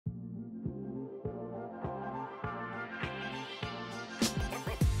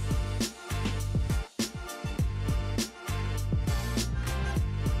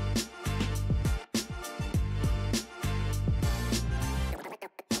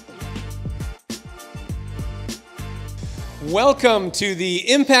Welcome to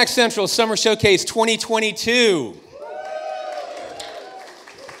the Impact Central Summer Showcase 2022.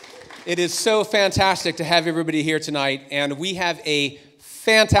 It is so fantastic to have everybody here tonight, and we have a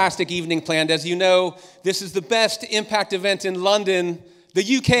fantastic evening planned. As you know, this is the best Impact event in London,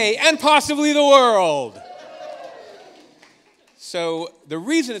 the UK, and possibly the world. So the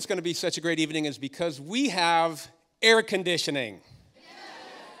reason it's going to be such a great evening is because we have air conditioning.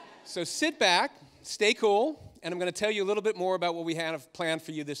 So sit back, stay cool, and I'm going to tell you a little bit more about what we have planned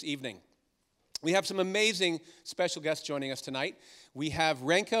for you this evening. We have some amazing special guests joining us tonight. We have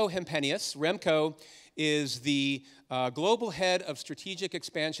Remco Hempenius. Remco is the global head of strategic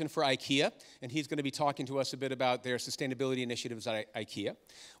expansion for Ikea, and he's going to be talking to us a bit about their sustainability initiatives at Ikea.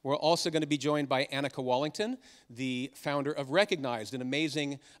 We're also going to be joined by Anneka Wallington, the founder of Recognized, an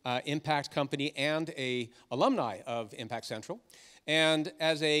amazing impact company and an alumni of Impact Central. And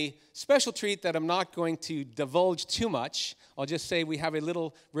as a special treat that I'm not going to divulge too much, I'll just say we have a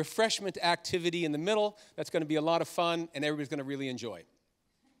little refreshment activity in the middle that's going to be a lot of fun and everybody's going to really enjoy.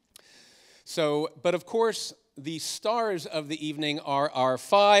 So, but of course, the stars of the evening are our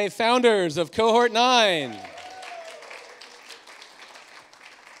 5 founders of Cohort 9.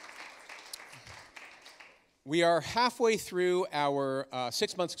 We are halfway through our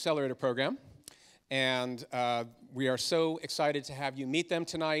 6-month accelerator program, and we are so excited to have you meet them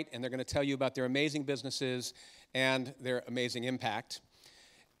tonight, and they're going to tell you about their amazing businesses and their amazing impact.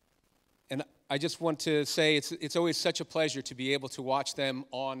 And I just want to say it's always such a pleasure to be able to watch them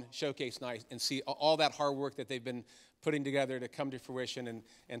on Showcase Night and see all that hard work that they've been putting together to come to fruition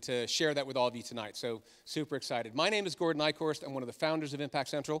and to share that with all of you tonight. So super excited. My name is Gordon Eichhorst. I'm one of the founders of Impact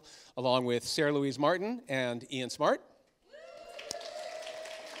Central, along with Sarah Louise Martin and Ian Smart.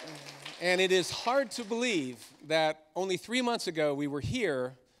 And it is hard to believe that only 3 months ago we were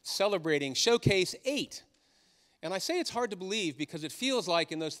here celebrating Showcase 8. And I say it's hard to believe because it feels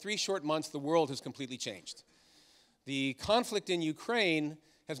like in those 3 short months the world has completely changed. The conflict in Ukraine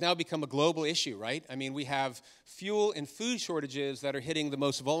has now become a global issue, right? I mean, we have fuel and food shortages that are hitting the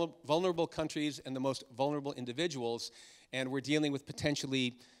most vulnerable countries and the most vulnerable individuals, and we're dealing with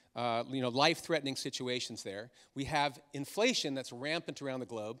potentially life-threatening situations there. We have inflation that's rampant around the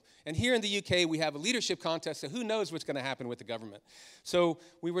globe. And here in the UK, we have a leadership contest, so who knows what's going to happen with the government. So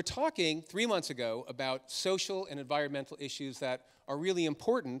we were talking 3 months ago about social and environmental issues that are really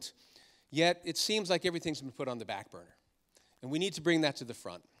important, yet it seems like everything's been put on the back burner. And we need to bring that to the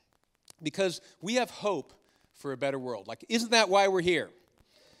front. Because we have hope for a better world. Like, isn't that why we're here?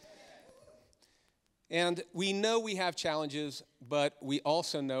 And we know we have challenges, but we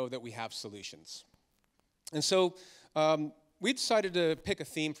also know that we have solutions. And so we decided to pick a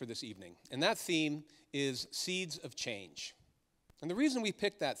theme for this evening, and that theme is Seeds of Change. And the reason we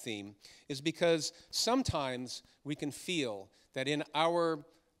picked that theme is because sometimes we can feel that in our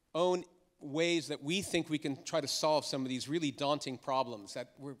own ways that we think we can try to solve some of these really daunting problems,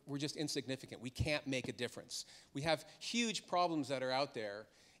 that we're just insignificant. We can't make a difference. We have huge problems that are out there,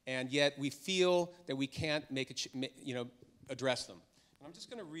 and yet we feel that we can't address them. And I'm just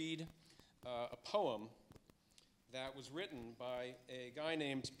going to read a poem that was written by a guy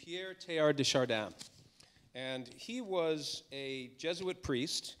named Pierre Teilhard de Chardin. And he was a Jesuit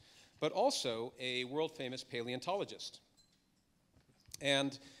priest, but also a world-famous paleontologist.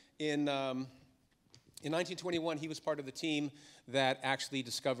 And in 1921, he was part of the team that actually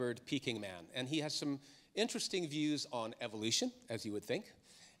discovered Peking Man. And he has some interesting views on evolution, as you would think.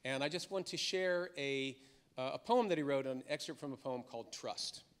 And I just want to share a poem that he wrote, an excerpt from a poem called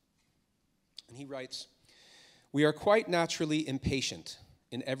Trust. And he writes, "We are quite naturally impatient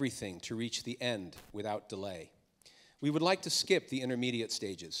in everything to reach the end without delay. We would like to skip the intermediate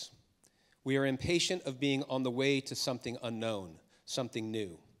stages. We are impatient of being on the way to something unknown, something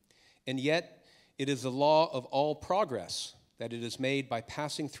new. And yet, it is the law of all progress that it is made by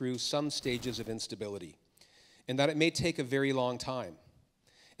passing through some stages of instability, and that it may take a very long time.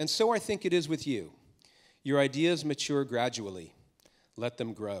 And so I think it is with you. Your ideas mature gradually. Let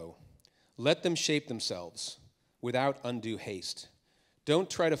them grow. Let them shape themselves without undue haste. Don't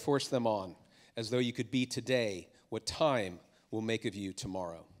try to force them on as though you could be today what time will make of you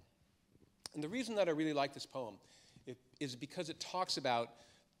tomorrow." And the reason that I really like this poem is because it talks about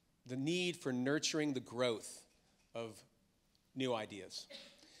the need for nurturing the growth of new ideas.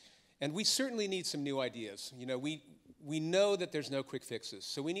 And we certainly need some new ideas. You know, we know that there's no quick fixes,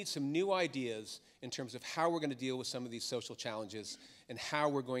 so we need some new ideas in terms of how we're going to deal with some of these social challenges and how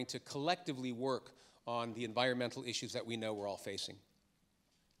we're going to collectively work on the environmental issues that we know we're all facing.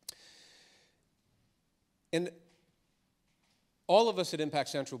 And all of us at Impact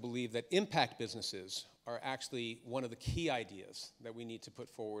Central believe that impact businesses are actually one of the key ideas that we need to put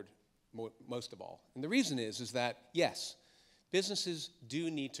forward most of all. And the reason is that, yes, businesses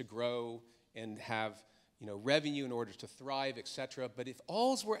do need to grow and have revenue in order to thrive, et cetera. But if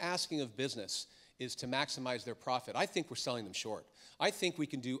all we're asking of business is to maximize their profit, I think we're selling them short. I think we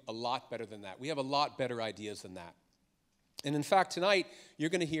can do a lot better than that. We have a lot better ideas than that. And in fact, tonight, you're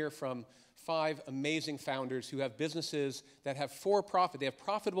going to hear from 5 amazing founders who have businesses that have for-profit. They have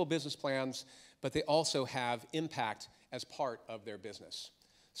profitable business plans, but they also have impact as part of their business.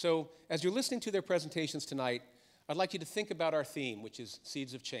 So as you're listening to their presentations tonight, I'd like you to think about our theme, which is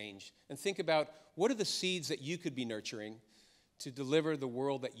Seeds of Change, and think about what are the seeds that you could be nurturing to deliver the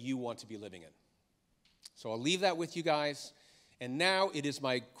world that you want to be living in. So I'll leave that with you guys. And now it is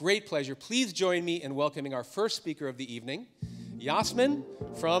my great pleasure. Please join me in welcoming our first speaker of the evening, Yasmin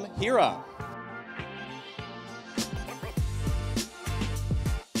from Hira.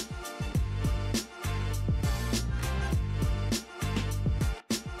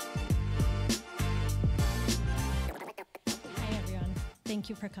 Hi, everyone. Thank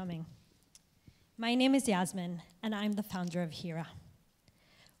you for coming. My name is Yasmin, and I'm the founder of Hira.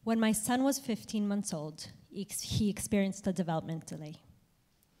 When my son was 15 months old, he experienced a development delay.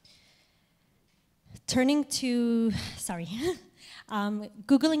 Googling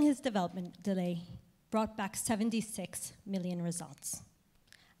his development delay brought back 76 million results.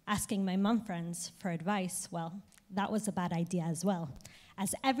 Asking my mom friends for advice, well, that was a bad idea as well,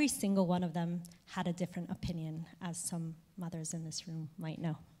 as every single one of them had a different opinion, as some mothers in this room might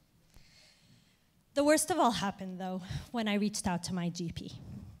know. The worst of all happened, though, when I reached out to my GP.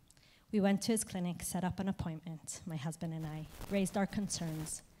 We went to his clinic, set up an appointment, my husband and I, raised our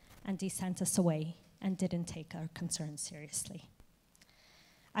concerns, and he sent us away and didn't take our concerns seriously.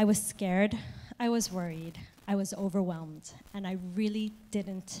 I was scared, I was worried, I was overwhelmed, and I really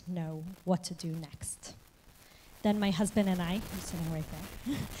didn't know what to do next. Then my husband and I, who's sitting right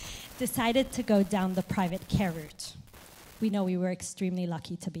there, decided to go down the private care route. We know we were extremely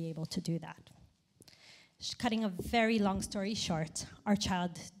lucky to be able to do that. Cutting a very long story short, our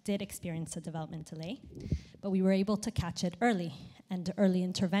child did experience a development delay, but we were able to catch it early, and early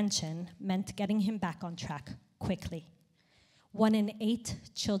intervention meant getting him back on track quickly. 1 in 8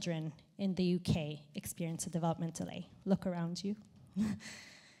 children in the UK experience a development delay. Look around you.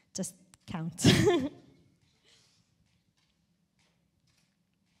 Just count.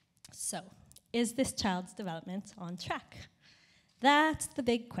 So, is this child's development on track? That's the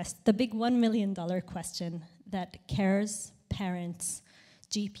big $1 million question that carers, parents,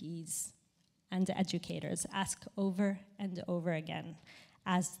 GPs, and educators ask over and over again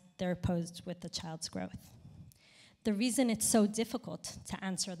as they're posed with the child's growth. The reason it's so difficult to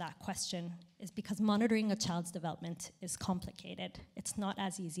answer that question is because monitoring a child's development is complicated. It's not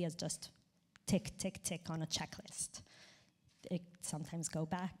as easy as just tick, tick, tick on a checklist. It sometimes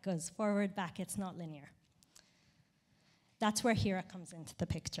goes forward, back, it's not linear. That's where Hira comes into the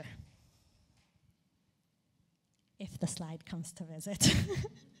picture. If the slide comes to visit.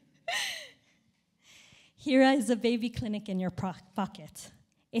 Hira is a baby clinic in your pocket.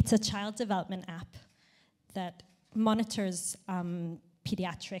 It's a child development app that monitors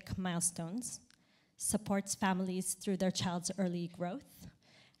pediatric milestones, supports families through their child's early growth,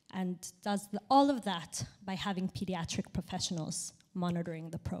 and does all of that by having pediatric professionals monitoring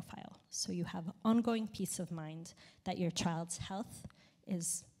the profile. So you have ongoing peace of mind that your child's health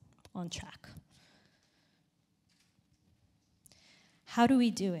is on track. How do we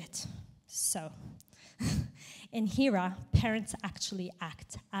do it? So, in Hira, parents actually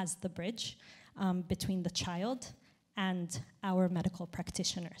act as the bridge between the child and our medical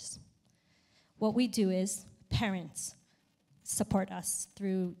practitioners. What we do is parents support us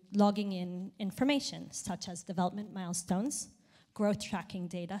through logging in information such as development milestones, growth tracking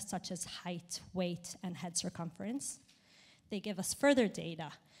data such as height, weight, and head circumference. They give us further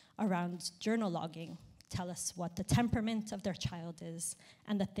data around journal logging, tell us what the temperament of their child is,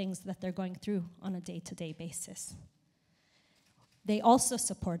 and the things that they're going through on a day-to-day basis. They also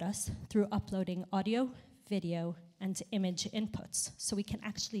support us through uploading audio, video, and image inputs, so we can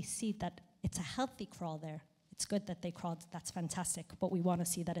actually see that it's a healthy crawl there. It's good that they crawled, that's fantastic, but we want to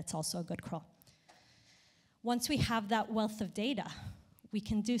see that it's also a good crawl. Once we have that wealth of data, we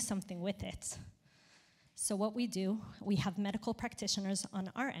can do something with it. So what we do, we have medical practitioners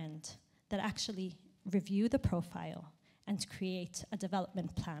on our end that actually review the profile and create a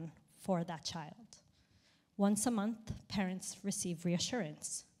development plan for that child. Once a month, parents receive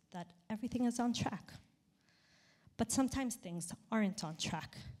reassurance that everything is on track. But sometimes things aren't on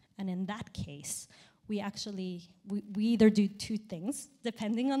track, and in that case, we either do two things,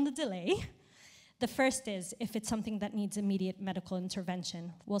 depending on the delay. The first is, if it's something that needs immediate medical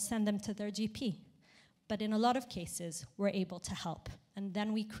intervention, we'll send them to their GP. But in a lot of cases, we're able to help. And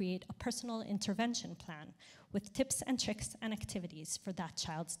then we create a personal intervention plan with tips and tricks and activities for that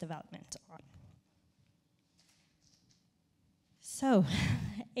child's development on. So,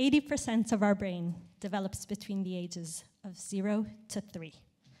 80% of our brain develops between the ages of 0 to 3,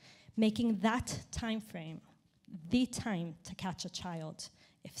 making that time frame the time to catch a child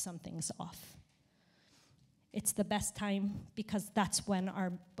if something's off. It's the best time because that's when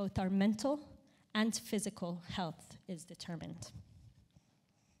both our mental and physical health is determined.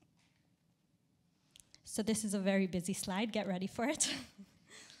 So this is a very busy slide, get ready for it.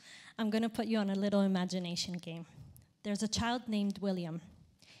 I'm gonna put you on a little imagination game. There's a child named William.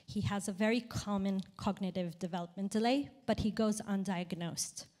 He has a very common cognitive development delay, but he goes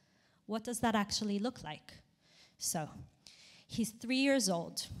undiagnosed. What does that actually look like? So, he's 3 years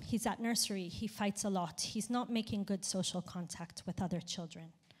old, he's at nursery, he fights a lot, he's not making good social contact with other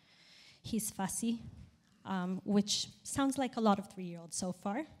children. He's fussy, which sounds like a lot of 3-year-olds so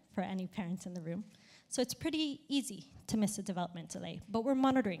far, for any parents in the room. So it's pretty easy to miss a development delay, but we're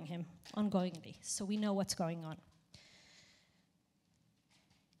monitoring him ongoingly, so we know what's going on.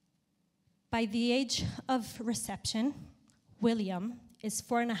 By the age of reception, William is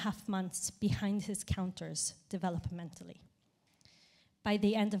 4.5 months behind his counters developmentally. By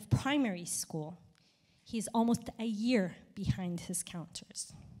the end of primary school, he's almost a year behind his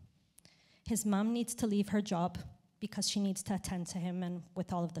counters. His mom needs to leave her job because she needs to attend to him and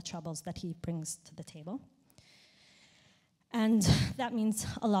with all of the troubles that he brings to the table. And that means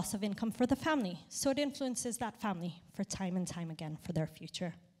a loss of income for the family. So it influences that family for time and time again for their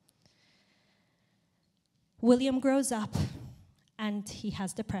future. William grows up and he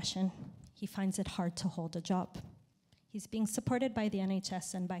has depression. He finds it hard to hold a job. He's being supported by the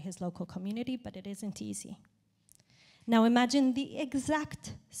NHS and by his local community, but it isn't easy. Now imagine the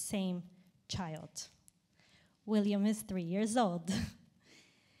exact same child. William is 3 years old.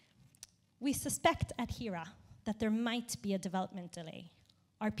 We suspect at HERA that there might be a development delay.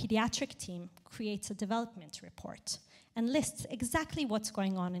 Our pediatric team creates a development report and lists exactly what's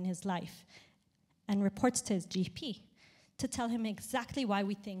going on in his life and reports to his GP to tell him exactly why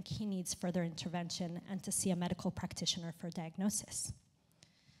we think he needs further intervention and to see a medical practitioner for diagnosis.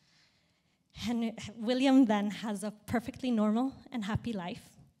 And William then has a perfectly normal and happy life.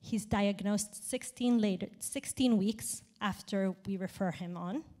 He's diagnosed 16 weeks after we refer him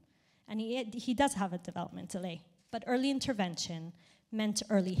on, and he does have a development delay, but early intervention meant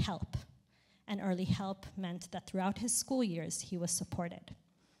early help, and early help meant that throughout his school years he was supported.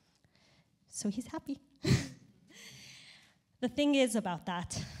 So he's happy. The thing is about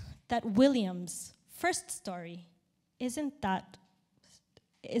that William's first story is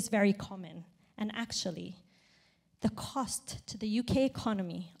very common, and actually, the cost to the UK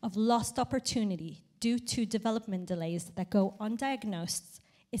economy of lost opportunity due to development delays that go undiagnosed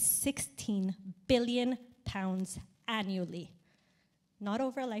is £16 billion annually. Not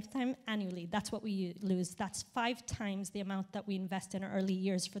over a lifetime, annually. That's what we lose. That's 5 times the amount that we invest in early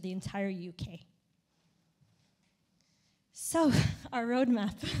years for the entire UK. So, our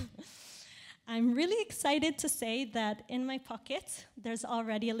roadmap. I'm really excited to say that in my pocket, there's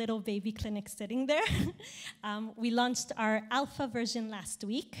already a little baby clinic sitting there. We launched our alpha version last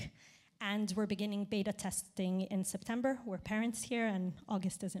week, and we're beginning beta testing in September. We're parents here, and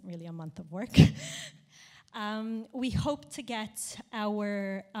August isn't really a month of work. We hope to get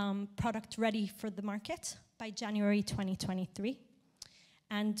our product ready for the market by January 2023.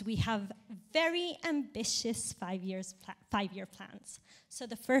 And we have very ambitious 5-year plans. So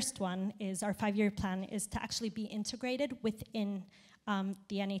the first one is our 5-year plan is to actually be integrated within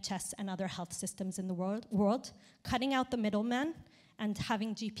the NHS and other health systems in the world, cutting out the middleman and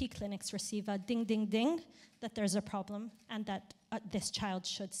having GP clinics receive a ding, ding, ding that there's a problem and that this child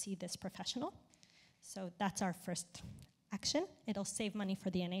should see this professional. So that's our first action. It'll save money for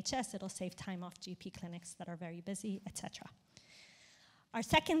the NHS, it'll save time off GP clinics that are very busy, etc. Our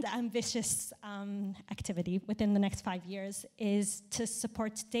second ambitious activity within the next 5 years is to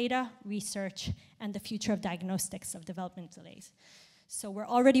support data, research, and the future of diagnostics of development delays. So we're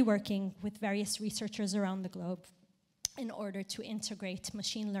already working with various researchers around the globe in order to integrate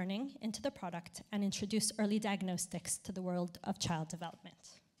machine learning into the product and introduce early diagnostics to the world of child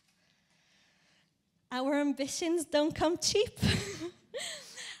development. Our ambitions don't come cheap.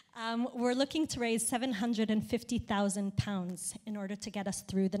 We're looking to raise £750,000 in order to get us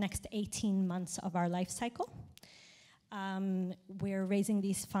through the next 18 months of our life cycle. We're raising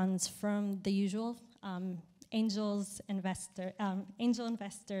these funds from the usual angel investors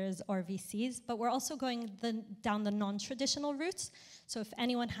or VCs, but we're also going down the non-traditional routes. So if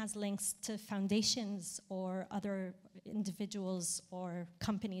anyone has links to foundations or other individuals or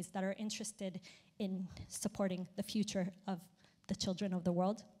companies that are interested in supporting the future of the children of the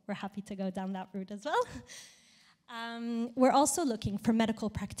world, we're happy to go down that route as well. We're also looking for medical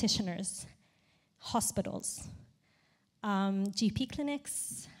practitioners, hospitals, GP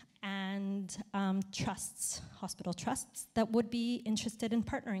clinics, and trusts, hospital trusts, that would be interested in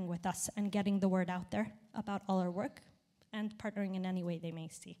partnering with us and getting the word out there about all our work and partnering in any way they may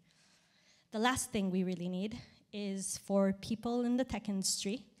see. The last thing we really need is for people in the tech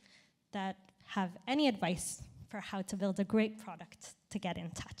industry that have any advice for how to build a great product to get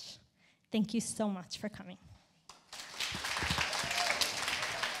in touch. Thank you so much for coming.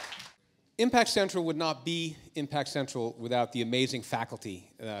 Impact Central would not be Impact Central without the amazing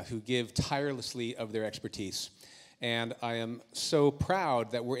faculty who give tirelessly of their expertise. And I am so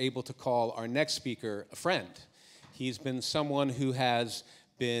proud that we're able to call our next speaker a friend. He's been someone who has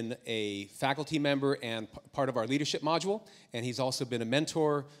been a faculty member and part of our leadership module, and he's also been a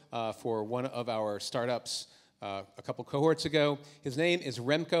mentor for one of our startups a couple cohorts ago. His name is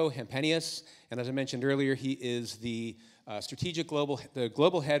Remco Hempenius, and as I mentioned earlier, he is the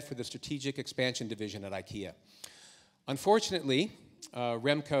global head for the Strategic Expansion Division at Ikea. Unfortunately,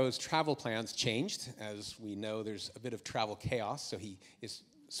 Remco's travel plans changed. As we know, there's a bit of travel chaos, so he is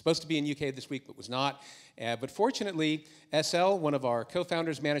supposed to be in UK this week, but was not. But fortunately, SL, one of our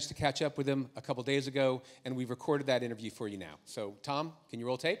co-founders, managed to catch up with him a couple days ago, and we've recorded that interview for you now. So, Tom, can you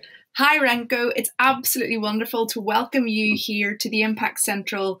roll tape? Hi, Remco. It's absolutely wonderful to welcome you here to the Impact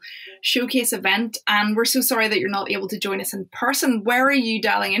Central Showcase event, and we're so sorry that you're not able to join us in person. Where are you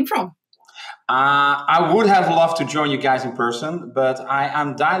dialing in from? I would have loved to join you guys in person, but I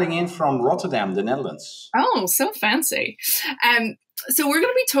am dialing in from Rotterdam, the Netherlands. Oh, so fancy. So we're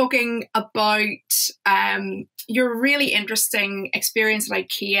going to be talking about your really interesting experience at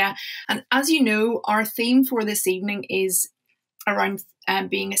Ikea. And as you know, our theme for this evening is around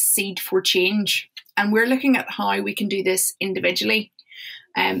being a seed for change. And we're looking at how we can do this individually,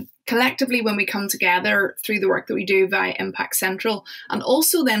 collectively when we come together through the work that we do via Impact Central, and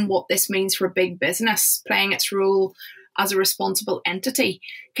also then what this means for big business playing its role as a responsible entity.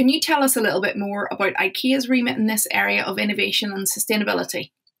 Can you tell us a little bit more about Ikea's remit in this area of innovation and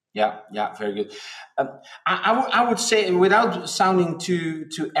sustainability? Yeah, very good. I would say, without sounding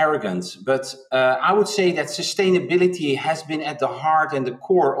too arrogant, but I would say that sustainability has been at the heart and the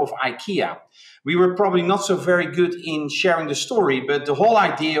core of Ikea. We were probably not so very good in sharing the story, but the whole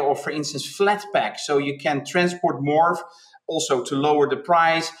idea of, for instance, flat pack, so you can transport more, also to lower the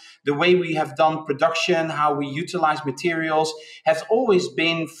price, the way we have done production, how we utilize materials, has always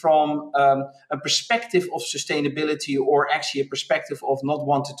been from a perspective of sustainability, or actually a perspective of not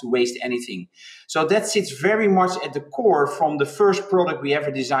wanting to waste anything. So that sits very much at the core from the first product we ever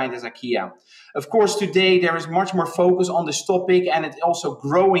designed as Ikea. Of course, today there is much more focus on this topic, and it's also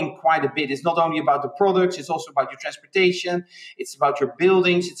growing quite a bit. It's not only about the products, it's also about your transportation, it's about your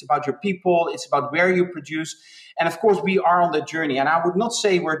buildings, it's about your people, it's about where you produce. And of course, we are on the journey. And I would not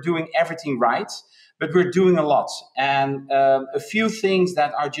say we're doing everything right, but we're doing a lot. And a few things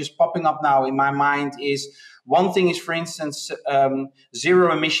that are just popping up now in my mind is, one thing is, for instance,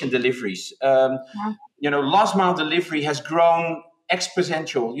 zero emission deliveries. Last mile delivery has grown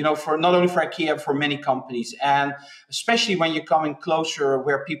exponential, for not only for Ikea, but for many companies. And especially when you're coming closer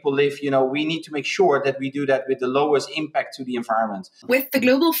where people live, we need to make sure that we do that with the lowest impact to the environment. With the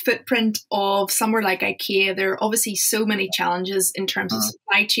global footprint of somewhere like Ikea, there are obviously so many challenges in terms of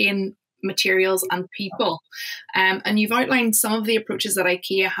supply chain, materials and people. And you've outlined some of the approaches that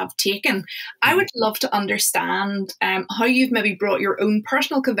Ikea have taken. I would love to understand how you've maybe brought your own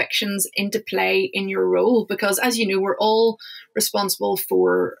personal convictions into play in your role, because as you know, we're all responsible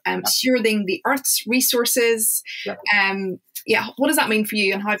for stewarding the Earth's resources. What does that mean for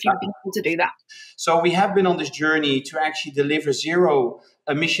you, and how have you been able to do that? So we have been on this journey to actually deliver zero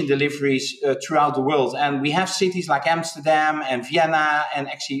emission deliveries throughout the world. And we have cities like Amsterdam and Vienna, and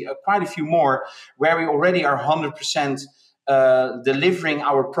actually quite a few more, where we already are 100% delivering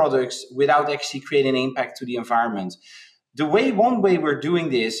our products without actually creating an impact to the environment. One way we're doing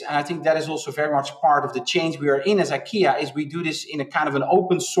this, and I think that is also very much part of the change we are in as Ikea, is we do this in a kind of an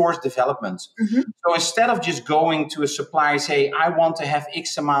open source development. So instead of just going to a supplier and say, I want to have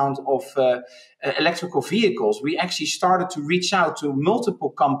X amount of electrical vehicles, we actually started to reach out to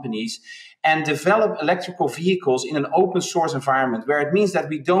multiple companies and develop electrical vehicles in an open source environment, where it means that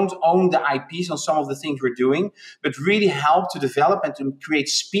we don't own the IPs on some of the things we're doing, but really help to develop and to create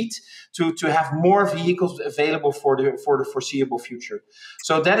speed to have more vehicles available for the foreseeable future.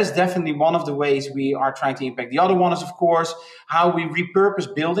 So that is definitely one of the ways we are trying to impact. The other one is, of course, how we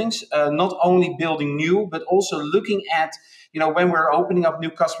repurpose buildings, not only building new, but also looking at, when we're opening up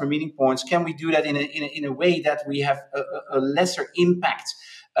new customer meeting points, can we do that in a way that we have a lesser impact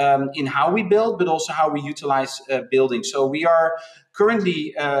in how we build, but also how we utilize buildings. So we are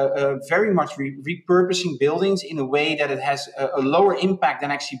currently very much repurposing buildings in a way that it has a lower impact than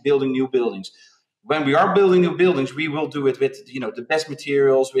actually building new buildings. When we are building new buildings, we will do it with the best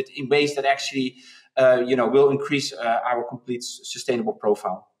materials, in ways that actually will increase our complete sustainable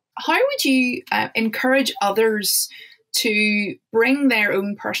profile. How would you encourage others to bring their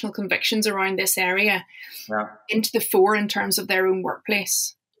own personal convictions around this area into the fore in terms of their own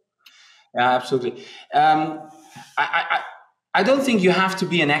workplace? Yeah, absolutely. I don't think you have to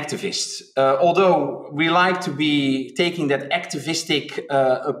be an activist, although we like to be taking that activistic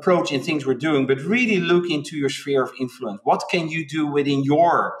approach in things we're doing, but really look into your sphere of influence. What can you do within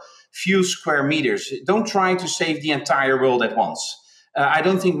your few square meters? Don't try to save the entire world at once. I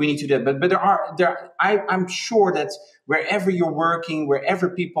don't think we need to do that, but I'm sure that wherever you're working, wherever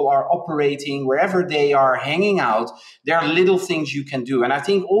people are operating, wherever they are hanging out, there are little things you can do. And I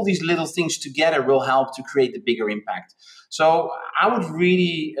think all these little things together will help to create the bigger impact. So I would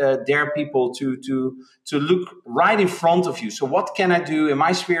really dare people to look right in front of you. So what can I do in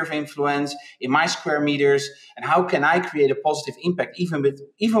my sphere of influence, in my square meters, and how can I create a positive impact,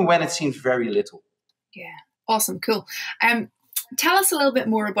 even when it seems very little? Yeah, awesome, cool. Tell us a little bit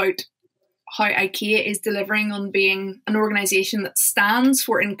more about how Ikea is delivering on being an organisation that stands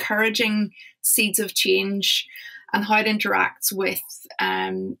for encouraging seeds of change, and how it interacts with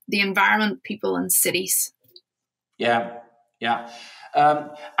the environment, people and cities. Yeah.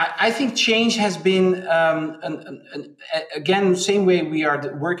 I think change has been, again, same way we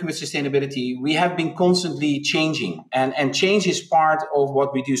are working with sustainability, we have been constantly changing, and change is part of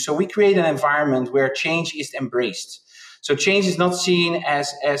what we do. So we create an environment where change is embraced. So change is not seen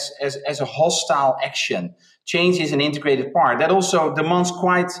as a hostile action. Change is an integrated part. That also demands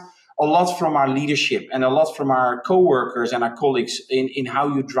quite a lot from our leadership and a lot from our co-workers and our colleagues in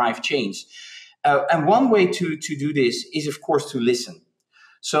how you drive change. And one way to do this is, of course, to listen.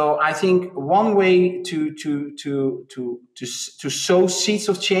 So I think one way to sow seeds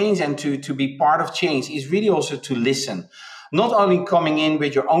of change and to be part of change is really also to listen. Not only coming in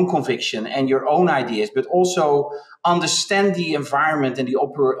with your own conviction and your own ideas, but also understand the environment and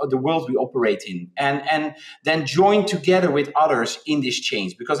the world we operate in, and then join together with others in this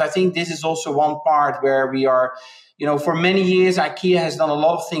change. Because I think this is also one part where we are, for many years, Ikea has done a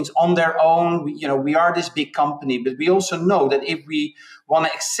lot of things on their own. We are this big company, but we also know that if we want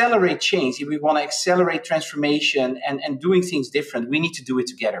to accelerate change, if we want to accelerate transformation and doing things different, we need to do it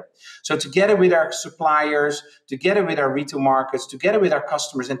together. So together with our suppliers, together with our retail markets, together with our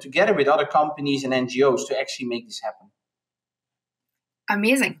customers, and together with other companies and NGOs to actually make this happen.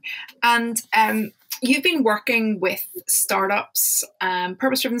 Amazing. And you've been working with startups,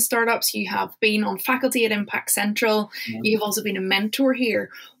 purpose-driven startups. You have been on faculty at Impact Central. You've also been a mentor here.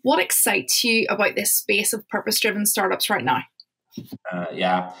 What excites you about this space of purpose-driven startups right now?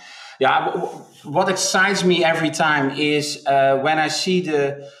 What excites me every time is when I see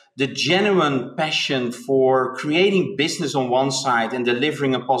the genuine passion for creating business on one side and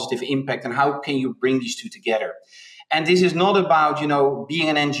delivering a positive impact, and how can you bring these two together. And this is not about, being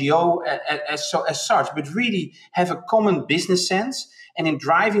an NGO as such, but really have a common business sense, and in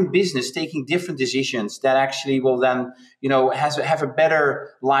driving business, taking different decisions that actually will then, have a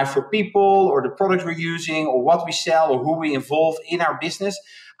better life for people, or the product we're using, or what we sell, or who we involve in our business.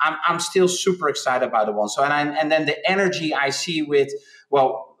 I'm still super excited about the one. So, and then the energy I see with, a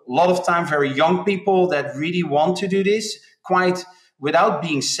lot of time very young people that really want to do this quite without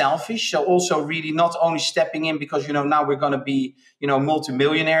being selfish. So also really not only stepping in because, now we're going to be,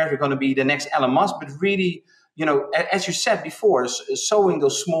 multimillionaires, we're going to be the next Elon Musk, but really, as you said before, sowing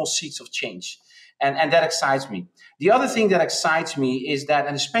those small seeds of change. And that excites me. The other thing that excites me is that,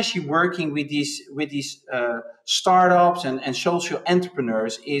 and especially working with these startups and social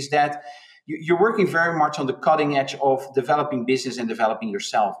entrepreneurs, is that you're working very much on the cutting edge of developing business and developing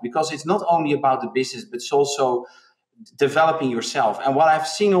yourself, because it's not only about the business, but it's also developing yourself. And what I've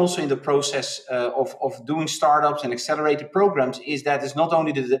seen also in the process of doing startups and accelerated programs is that it's not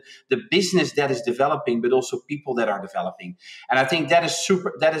only the business that is developing, but also people that are developing. And I think that is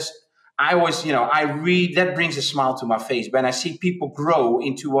super. I always, I read, that brings a smile to my face when I see people grow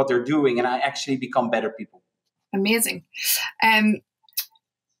into what they're doing and I actually become better people. Amazing.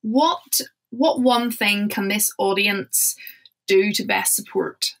 What one thing can this audience do to best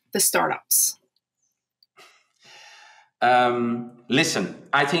support the startups? Listen.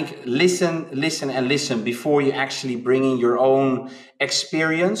 I think listen before you actually bring in your own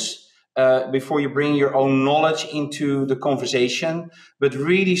experience, before you bring your own knowledge into the conversation, but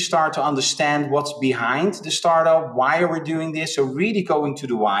really start to understand what's behind the startup. Why are we doing this? So really going to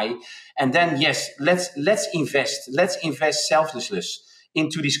the why, and then yes, let's invest selflessly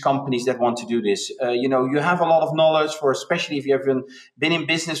into these companies that want to do this. You have a lot of knowledge, for especially if you haven't been in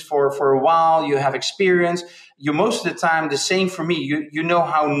business for a while, you have experience. You most of the time, the same for me, you know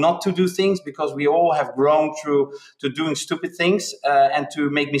how not to do things because we all have grown through to doing stupid things and to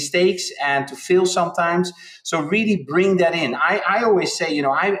make mistakes and to fail sometimes. So really bring that in. I always say,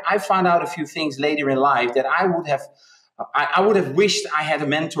 I found out a few things later in life that I would have wished I had a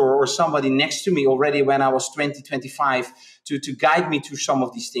mentor or somebody next to me already when I was 20, 25 to guide me through some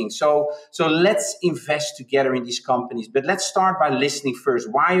of these things. So let's invest together in these companies, but let's start by listening first.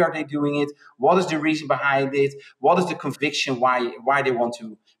 Why are they doing it? What is the reason behind it? What is the conviction why they want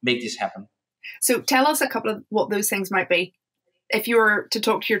to make this happen? So tell us a couple of what those things might be. If you were to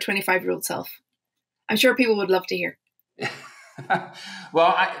talk to your 25-year-old self, I'm sure people would love to hear.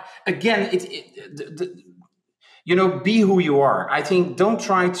 Well, be who you are. I think don't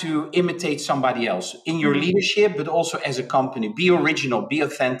try to imitate somebody else in your leadership, but also as a company. Be original, be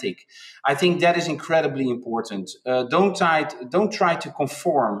authentic. I think that is incredibly important. Don't try to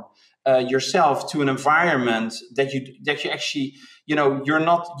conform yourself to an environment that you actually, you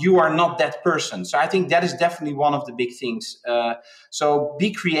are not that person. So I think that is definitely one of the big things. So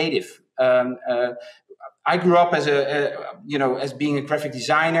be creative. I grew up as being a graphic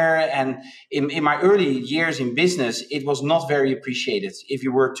designer, and in my early years in business, it was not very appreciated if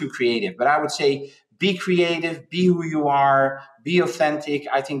you were too creative. But I would say be creative, be who you are, be authentic.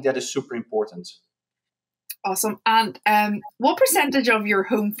 I think that is super important. Awesome. And what percentage of your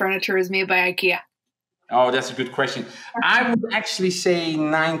home furniture is made by Ikea? Oh, that's a good question. I would actually say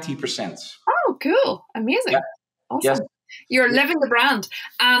 90%. Oh, cool. Amazing. Yeah. Awesome. Yes. You're living the brand.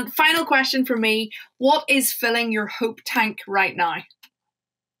 And final question for me, what is filling your hope tank right now?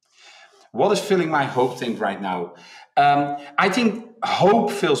 What is filling my hope tank right now? I think hope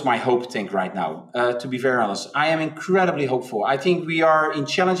fills my hope tank right now, to be very honest. I am incredibly hopeful. I think we are in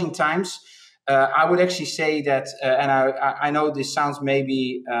challenging times. I would actually say that, and I know this sounds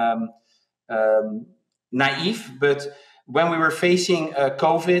maybe naive, but when we were facing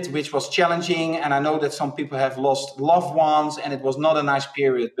COVID, which was challenging, and I know that some people have lost loved ones, and it was not a nice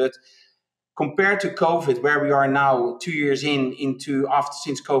period, but compared to COVID, where we are now 2 years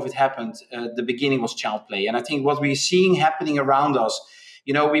since COVID happened, the beginning was child play. And I think what we're seeing happening around us,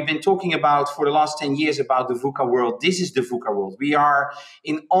 we've been talking about for the last 10 years about the VUCA world. This is the VUCA world. We are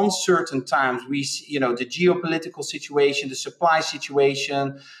in uncertain times. We see, the geopolitical situation, the supply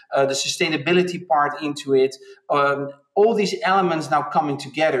situation, the sustainability part into it. All these elements now coming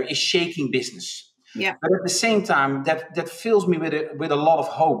together is shaking business. Yeah. But at the same time, that fills me with a lot of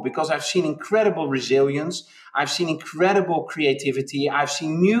hope, because I've seen incredible resilience. I've seen incredible creativity. I've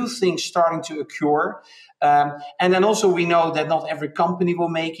seen new things starting to occur. And then also we know that not every company will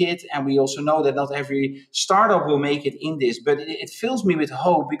make it. And we also know that not every startup will make it in this. But it fills me with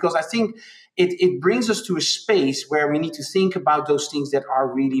hope, because I think it brings us to a space where we need to think about those things that are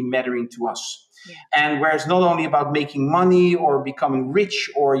really mattering to us. Yeah. And where it's not only about making money or becoming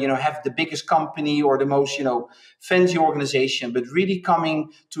rich or, have the biggest company or the most, fancy organization, but really coming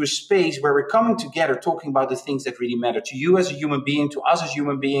to a space where we're coming together, talking about the things that really matter to you as a human being, to us as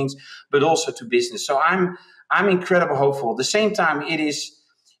human beings, but also to business. So I'm incredibly hopeful. At the same time,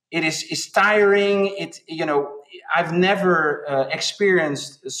 it's tiring. I've never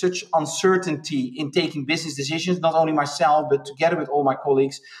experienced such uncertainty in taking business decisions, not only myself, but together with all my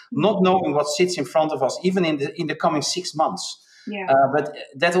colleagues, not knowing what sits in front of us, even in the coming 6 months. Yeah. But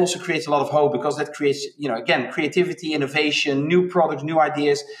that also creates a lot of hope, because that creates, again, creativity, innovation, new products, new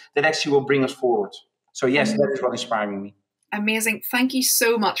ideas that actually will bring us forward. So yes, that is what inspiring me. Amazing. Thank you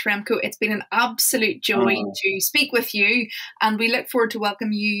so much, Remco. It's been an absolute joy to speak with you, and we look forward to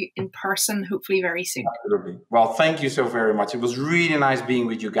welcoming you in person, hopefully very soon. Absolutely. Well, thank you so very much. It was really nice being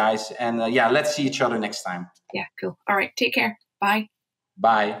with you guys. And let's see each other next time. Yeah, cool. All right. Take care. Bye.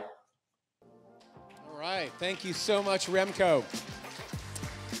 Bye. All right. Thank you so much, Remco.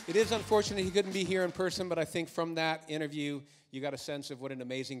 It is unfortunate he couldn't be here in person, but I think from that interview, you got a sense of what an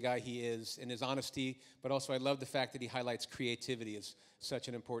amazing guy he is in his honesty, but also I love the fact that he highlights creativity as such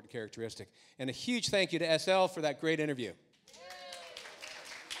an important characteristic. And a huge thank you to SL for that great interview.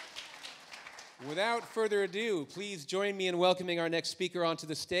 Without further ado, please join me in welcoming our next speaker onto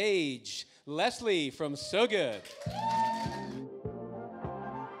the stage, Leslie from So Good.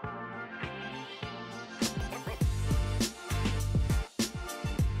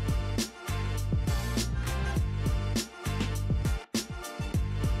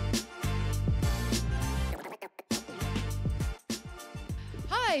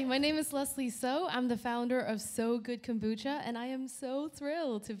 Hi, my name is Leslie So. I'm the founder of So Good Kombucha, and I am so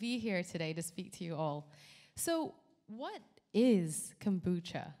thrilled to be here today to speak to you all. So, what is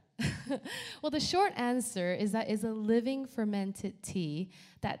kombucha? Well, the short answer is that it's a living fermented tea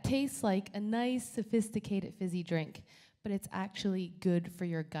that tastes like a nice, sophisticated fizzy drink, but it's actually good for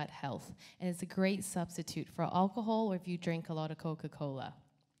your gut health, and it's a great substitute for alcohol or if you drink a lot of Coca-Cola.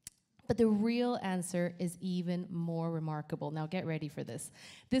 But the real answer is even more remarkable. Now get ready for this.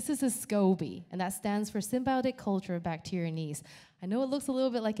 This is a SCOBY, and that stands for Symbiotic Culture of Bacteria and Yeast. I know it looks a little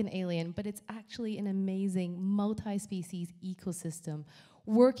bit like an alien, but it's actually an amazing multi-species ecosystem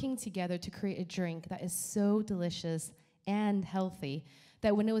working together to create a drink that is so delicious and healthy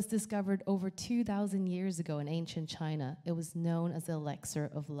that when it was discovered over 2,000 years ago in ancient China, it was known as the elixir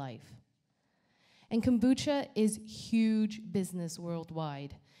of life. And kombucha is huge business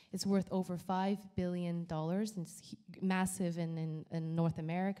worldwide. It's worth over $5 billion. It's massive in North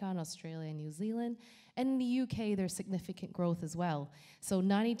America, and Australia, and New Zealand. And in the UK, there's significant growth as well. So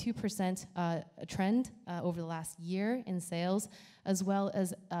 92% trend over the last year in sales, as well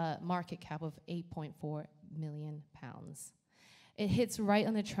as a market cap of £8.4 million. It hits right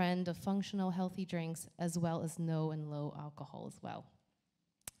on the trend of functional healthy drinks, as well as no and low alcohol as well.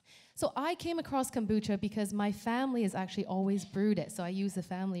 So I came across kombucha because my family has actually always brewed it, so I use the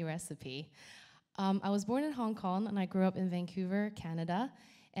family recipe. I was born in Hong Kong, and I grew up in Vancouver, Canada.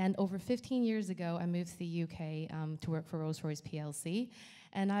 And over 15 years ago, I moved to the UK to work for Rolls-Royce PLC.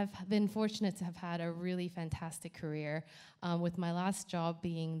 And I've been fortunate to have had a really fantastic career, with my last job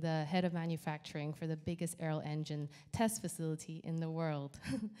being the head of manufacturing for the biggest aero engine test facility in the world.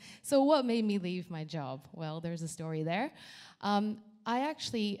 So what made me leave my job? Well, there's a story there. I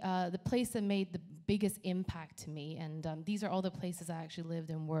actually, the place that made the biggest impact to me, and these are all the places I actually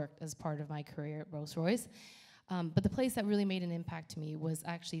lived and worked as part of my career at Rolls-Royce, but the place that really made an impact to me was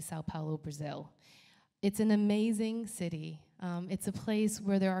actually Sao Paulo, Brazil. It's an amazing city. It's a place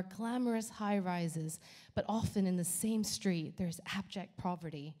where there are glamorous high-rises, but often in the same street, there's abject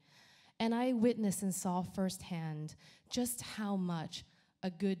poverty. And I witnessed and saw firsthand just how much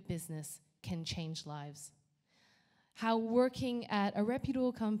a good business can change lives. How working at a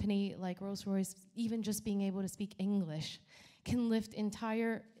reputable company like Rolls-Royce, even just being able to speak English, can lift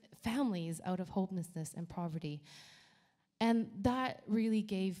entire families out of hopelessness and poverty. And that really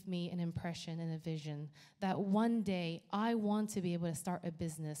gave me an impression and a vision that one day I want to be able to start a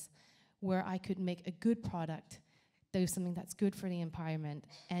business where I could make a good product, do something that's good for the environment,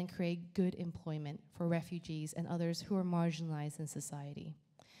 and create good employment for refugees and others who are marginalized in society.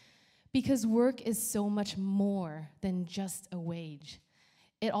 Because work is so much more than just a wage.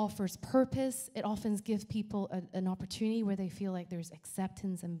 It offers purpose. It often gives people an opportunity where they feel like there's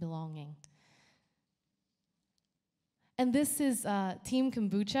acceptance and belonging. And this is Team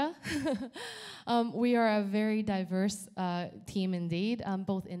Kombucha. We are a very diverse team indeed,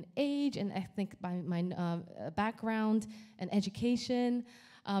 both in age and ethnic background and education.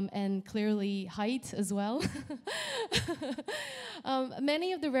 And clearly height as well.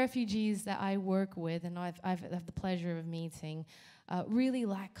 Many of the refugees that I work with and I've had the pleasure of meeting really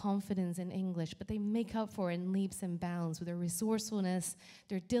lack confidence in English, but they make up for it in leaps and bounds with their resourcefulness,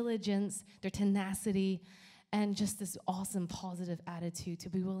 their diligence, their tenacity, and just this awesome positive attitude to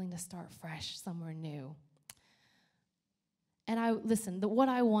be willing to start fresh somewhere new. And what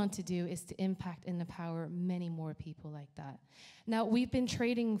I want to do is to impact and empower many more people like that. Now, we've been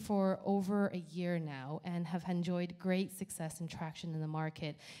trading for over a year now and have enjoyed great success and traction in the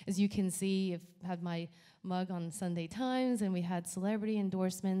market. As you can see, I've had my mug on Sunday Times, and we had celebrity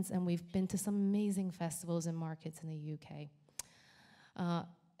endorsements, and we've been to some amazing festivals and markets in the UK.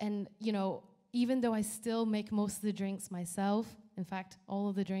 And, you know, even though I still make most of the drinks myself, in fact, all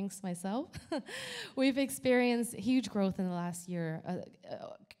of the drinks myself, we've experienced huge growth in the last year,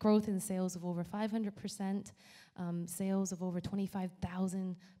 growth in sales of over 500%, sales of over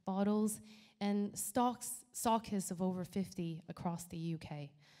 25,000 bottles, and stockists of over 50 across the UK.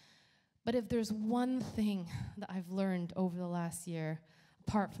 But if there's one thing that I've learned over the last year,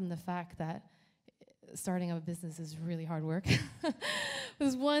 apart from the fact that starting a business is really hard work.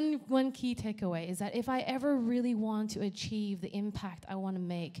 There's one key takeaway is that if I ever really want to achieve the impact I want to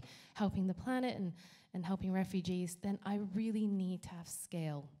make, helping the planet and helping refugees, then I really need to have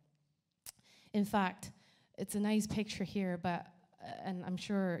scale. In fact, it's a nice picture here, but and I'm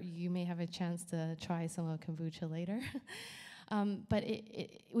sure you may have a chance to try some of kombucha later. But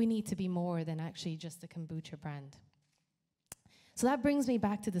we need to be more than actually just a kombucha brand. So that brings me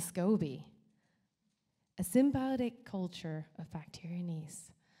back to the SCOBY. A symbiotic culture of bacteria and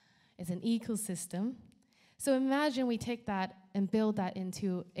yeast. It's an ecosystem. So imagine we take that and build that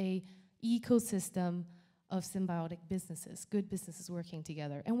into an ecosystem of symbiotic businesses, good businesses working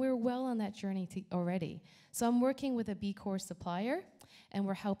together. And we're well on that journey already. So I'm working with a B Corp supplier, and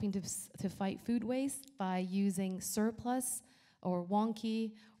we're helping to fight food waste by using surplus or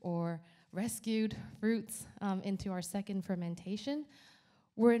wonky or rescued fruits into our second fermentation.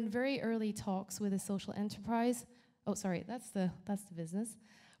 We're in very early talks with a social enterprise. Oh, sorry, that's the business.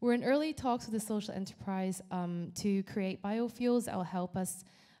 We're in early talks with a social enterprise to create biofuels that will help us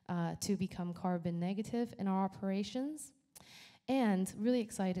to become carbon negative in our operations. And really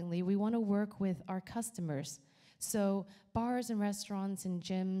excitingly, we want to work with our customers. So bars and restaurants and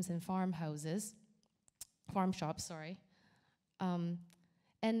gyms and farm shops, sorry.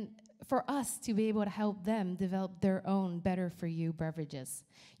 And for us to be able to help them develop their own better-for-you beverages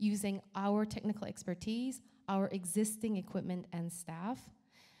using our technical expertise, our existing equipment and staff.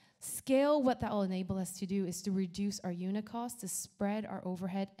 Scale, what that will enable us to do is to reduce our unit costs, to spread our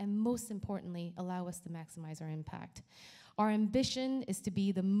overhead, and most importantly, allow us to maximize our impact. Our ambition is to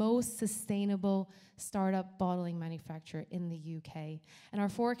be the most sustainable startup bottling manufacturer in the UK. And our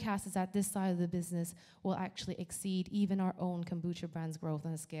forecast is that this side of the business will actually exceed even our own kombucha brand's growth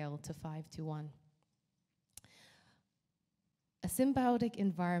on a scale to 5-1. A symbiotic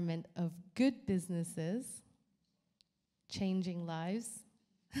environment of good businesses, changing lives,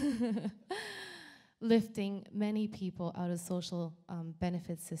 lifting many people out of social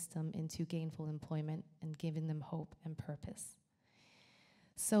benefit system into gainful employment and giving them hope and purpose.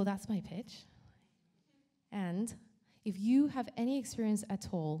 So that's my pitch. And if you have any experience at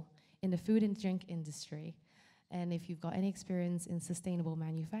all in the food and drink industry, and if you've got any experience in sustainable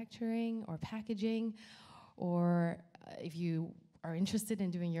manufacturing or packaging, or if you are interested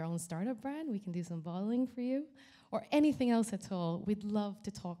in doing your own startup brand, we can do some bottling for you, or anything else at all, we'd love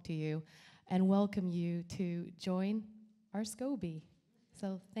to talk to you and welcome you to join our SCOBY.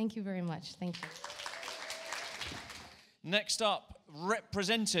 So thank you very much. Thank you. Next up,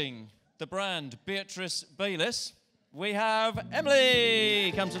 representing the brand Beatrice Bayliss, we have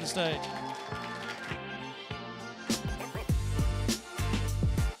Emily. Come to the stage.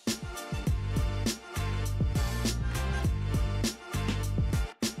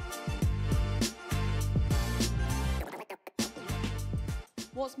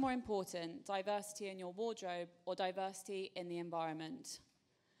 What's more important, diversity in your wardrobe or diversity in the environment?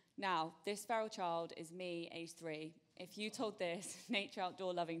 Now, this feral child is me, age 3. If you told this nature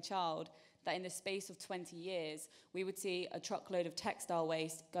outdoor loving child that in the space of 20 years, we would see a truckload of textile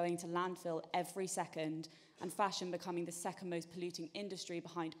waste going to landfill every second and fashion becoming the second most polluting industry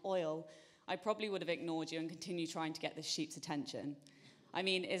behind oil, I probably would have ignored you and continued trying to get this sheep's attention. I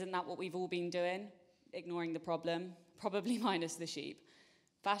mean, isn't that what we've all been doing? Ignoring the problem, probably minus the sheep.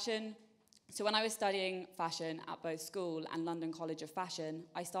 Fashion. So when I was studying fashion at both school and London College of Fashion,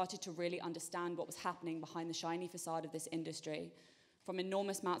 I started to really understand what was happening behind the shiny facade of this industry. From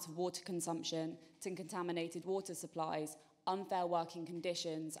enormous amounts of water consumption to contaminated water supplies, unfair working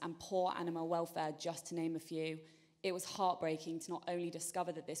conditions, and poor animal welfare, just to name a few. It was heartbreaking to not only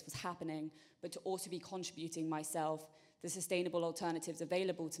discover that this was happening, but to also be contributing myself. The sustainable alternatives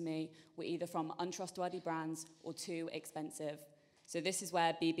available to me were either from untrustworthy brands or too expensive. So this is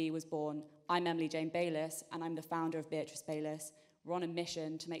where BB was born. I'm Emily Jane Bayliss, and I'm the founder of Beatrice Bayliss. We're on a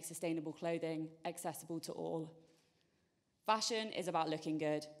mission to make sustainable clothing accessible to all. Fashion is about looking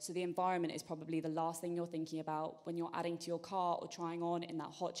good, so the environment is probably the last thing you're thinking about when you're adding to your cart or trying on in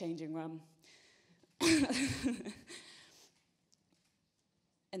that hot changing room.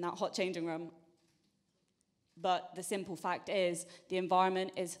 In that hot changing room. But the simple fact is, the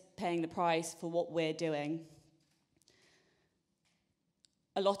environment is paying the price for what we're doing.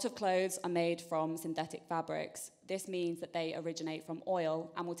 A lot of clothes are made from synthetic fabrics. This means that they originate from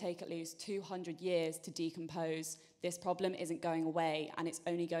oil and will take at least 200 years to decompose. This problem isn't going away, and it's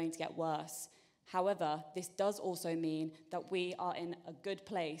only going to get worse. However, this does also mean that we are in a good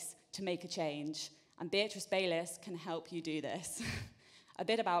place to make a change, and Beatrice Bayliss can help you do this. A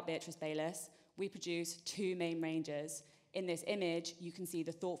bit about Beatrice Bayliss. We produce 2 main ranges. In this image, you can see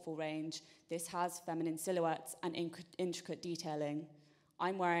the thoughtful range. This has feminine silhouettes and intricate detailing.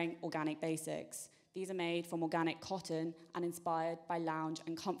 I'm wearing organic basics. These are made from organic cotton and inspired by lounge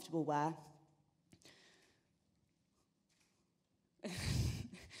and comfortable wear.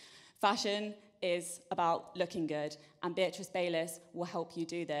 Fashion is about looking good, and Beatrice Bayless will help you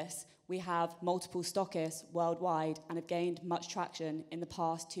do this. We have multiple stockists worldwide and have gained much traction in the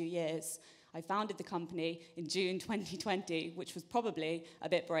past 2 years. I founded the company in June 2020, which was probably a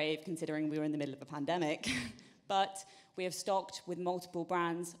bit brave considering we were in the middle of a pandemic. But we have stocked with multiple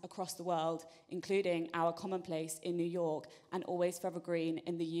brands across the world, including our Commonplace in New York and Always Forever Green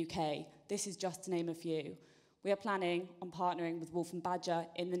in the UK. This is just to name a few. We are planning on partnering with Wolf & Badger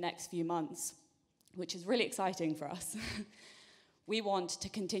in the next few months, which is really exciting for us. We want to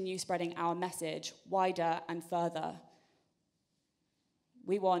continue spreading our message wider and further.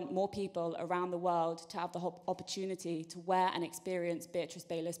 We want more people around the world to have the opportunity to wear and experience Beatrice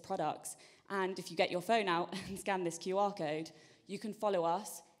Bayless products. And if you get your phone out and scan this QR code, you can follow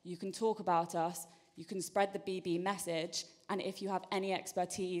us, you can talk about us, you can spread the BB message, and if you have any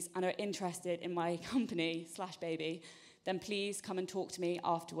expertise and are interested in my company, /baby, then please come and talk to me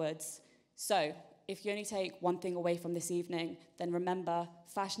afterwards. So, if you only take one thing away from this evening, then remember,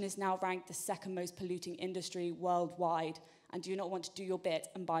 fashion is now ranked the second most polluting industry worldwide, and do you not want to do your bit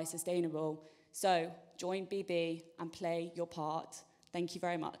and buy sustainable? So, join BB and play your part. Thank you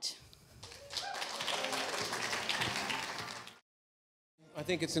very much. I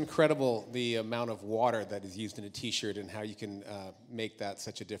think it's incredible the amount of water that is used in a t-shirt and how you can make that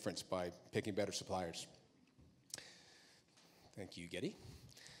such a difference by picking better suppliers. Thank you, Getty.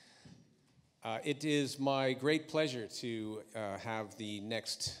 It is my great pleasure to have the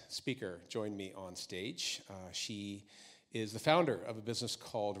next speaker join me on stage. She is the founder of a business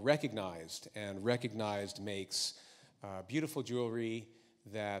called Recognized, and Recognized makes beautiful jewelry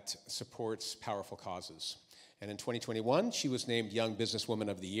that supports powerful causes. And in 2021, she was named Young Businesswoman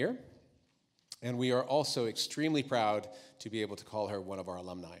of the Year. And we are also extremely proud to be able to call her one of our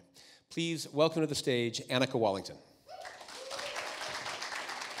alumni. Please welcome to the stage, Anneka Wallington.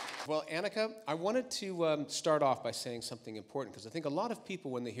 Well, Anneka, I wanted to start off by saying something important, because I think a lot of people,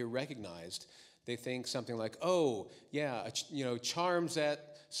 when they hear Recognized, they think something like, oh, yeah, charms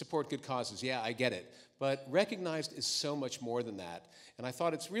that support good causes. Yeah, I get it. But Recognized is so much more than that. And I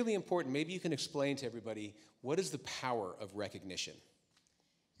thought it's really important, maybe you can explain to everybody, what is the power of recognition?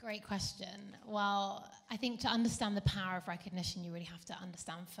 Great question. Well, I think to understand the power of recognition, you really have to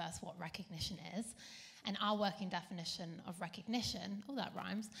understand first what recognition is. And our working definition of recognition, oh, that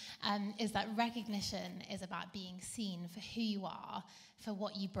rhymes, is that recognition is about being seen for who you are, for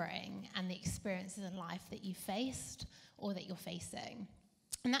what you bring, and the experiences in life that you faced or that you're facing.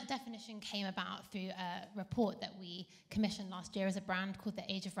 And that definition came about through a report that we commissioned last year as a brand called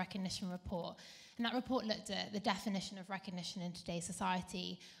the Age of Recognition Report. And that report looked at the definition of recognition in today's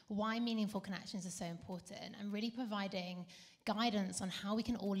society, why meaningful connections are so important, and really providing guidance on how we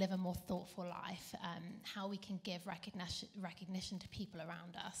can all live a more thoughtful life, how we can give recognition to people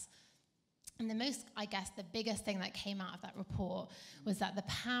around us. And the biggest thing that came out of that report was that the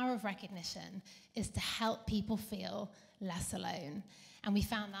power of recognition is to help people feel less alone. And we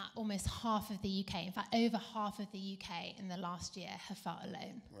found that almost half of the UK, in fact, over half of the UK in the last year have felt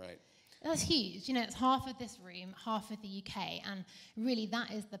alone. Right. That's huge. It's half of this room, half of the UK, and really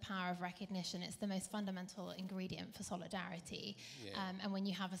that is the power of recognition. It's the most fundamental ingredient for solidarity. Yeah. And when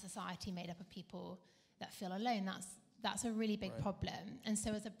you have a society made up of people that feel alone, that's a really big problem. And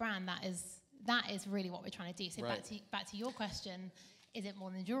so as a brand, that is really what we're trying to do. So back to your question, is it more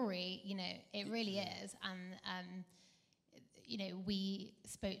than jewelry? It really is. And we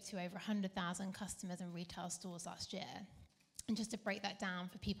spoke to over 100,000 customers in retail stores last year. And just to break that down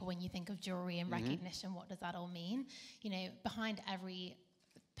for people, when you think of jewelry and recognition, what does that all mean? Behind every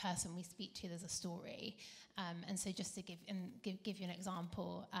person we speak to, there's a story. And so just to give you an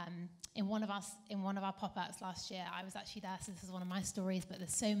example, in one of our pop-ups last year, I was actually there, so this is one of my stories, but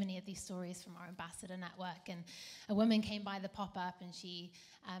there's so many of these stories from our ambassador network. And a woman came by the pop-up, and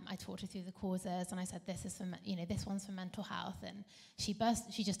I talked her through the causes, and I said, this is for, this one's for mental health. And she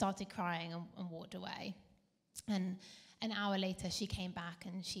just started crying and walked away. And an hour later, she came back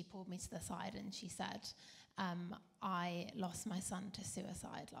and she pulled me to the side and she said, I lost my son to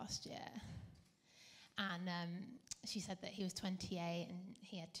suicide last year. And she said that he was 28 and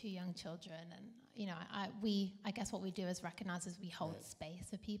he had 2 young children. And, I guess what we do as Recognized is we hold space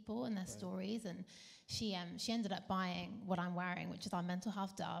for people and their stories. And she ended up buying what I'm wearing, which is our mental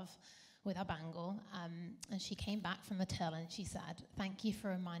health dove, with our bangle, and she came back from the till and she said, "Thank you for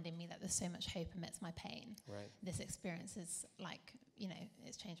reminding me that there's so much hope amidst my pain. Right. This experience is like, you know,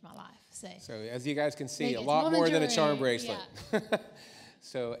 it's changed my life." So as you guys can see, a it's lot more than a jewelry. charm bracelet. Yeah.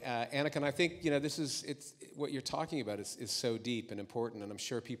 So Anneka, and I think, you know, it's what you're talking about is so deep and important, and I'm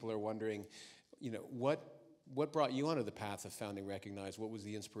sure people are wondering, you know, what brought you onto the path of founding Recognize? What was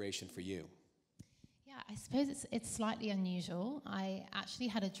the inspiration for you? Yeah, I suppose it's slightly unusual. I actually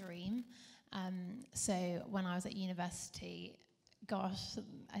had a dream. So when I was at university, gosh,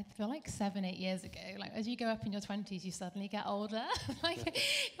 I feel like 7-8 years ago, like as you go up in your 20s, you suddenly get older.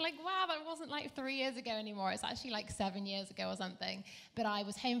 like, wow, that wasn't like 3 years ago anymore. It's actually like 7 years ago or something. But I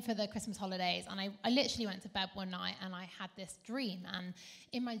was home for the Christmas holidays, and I literally went to bed one night and I had this dream. And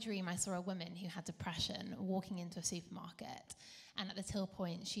in my dream, I saw a woman who had depression walking into a supermarket. And at the till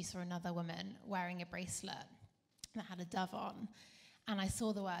point, she saw another woman wearing a bracelet that had a dove on. And I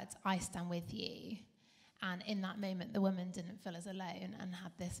saw the words, "I stand with you." And in that moment, the woman didn't feel as alone and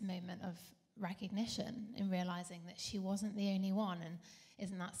had this moment of recognition in realizing that she wasn't the only one. And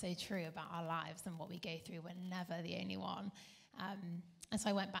isn't that so true about our lives and what we go through? We're never the only one. And so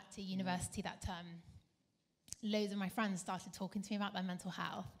I went back to university that term. Loads of my friends started talking to me about their mental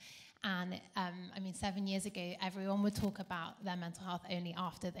health. And I mean, 7 years ago, everyone would talk about their mental health only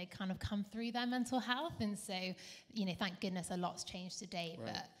after they kind of come through their mental health. And so, you know, thank goodness a lot's changed today.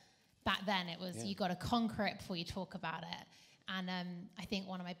 Right. But back then it was, you got to conquer it before you talk about it. And I think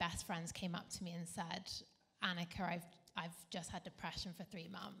one of my best friends came up to me and said, "Anneka, I've just had depression for 3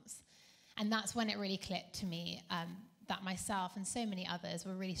 months." And that's when it really clicked to me that myself and so many others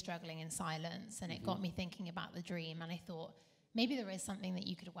were really struggling in silence. And it got me thinking about the dream. And I thought, maybe there is something that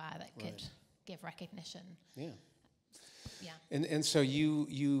you could wear that could give recognition. Yeah. Yeah. And so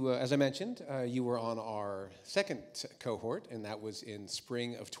you as I mentioned, you were on our second cohort, and that was in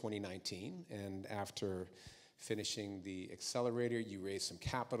spring of 2019. And after finishing the accelerator, you raised some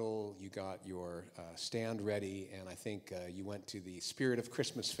capital, you got your stand ready, and I think you went to the Spirit of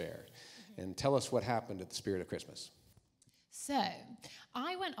Christmas Fair. And tell us what happened at the Spirit of Christmas. So,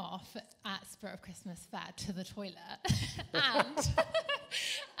 I went off at Spirit of Christmas Fair to the toilet,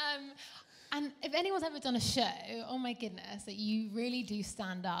 and if anyone's ever done a show, oh my goodness, that you really do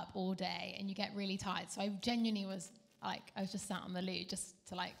stand up all day and you get really tired. So I genuinely was like, I was just sat on the loo just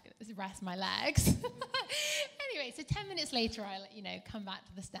to like rest my legs. Anyway, so 10 minutes later, I come back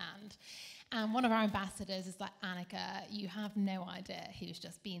to the stand, and one of our ambassadors is like, "Anneka, you have no idea who's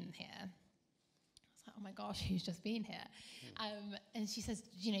just been here." Oh my gosh, who's just been here? And she says,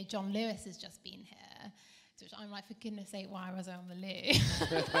 John Lewis has just been here. So I'm like, for goodness sake, why was I on the loo?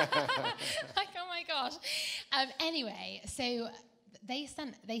 Like, oh my gosh. Anyway, so they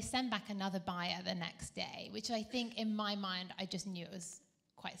sent back another buyer the next day, which I think in my mind, I just knew it was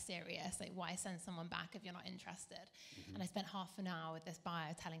quite serious. Like, why send someone back if you're not interested? And I spent half an hour with this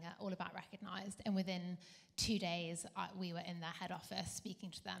buyer telling her all about Recognized. And within 2 days, we were in their head office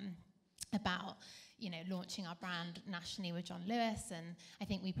speaking to them about launching our brand nationally with John Lewis. And I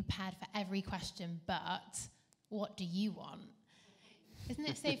think we prepared for every question but what do you want? Isn't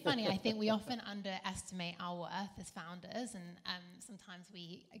it so funny? I think we often underestimate our worth as founders, and sometimes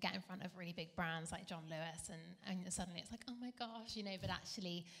we get in front of really big brands like John Lewis, and suddenly it's like, oh my gosh, but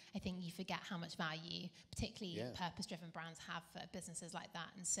actually I think you forget how much value particularly purpose-driven brands have for businesses like that.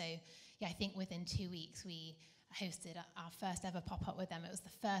 And so I think within 2 weeks we hosted our first ever pop-up with them. It was the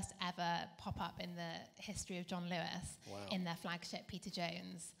first ever pop-up in the history of John Lewis in their flagship Peter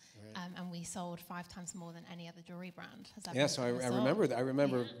Jones. And we sold 5 times more than any other jewelry brand has ever so I remember that. I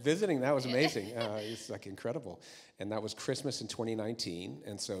remember visiting. That was amazing. It's like incredible. And that was Christmas in 2019.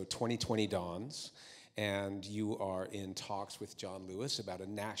 And so 2020 dawns, and you are in talks with John Lewis about a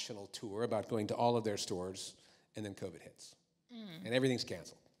national tour, about going to all of their stores, and then COVID hits. And everything's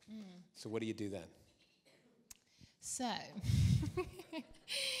canceled. So what do you do then? So,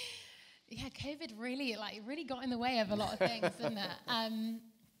 COVID really got in the way of a lot of things, didn't it?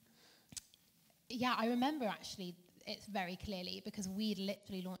 I remember actually it very clearly because we'd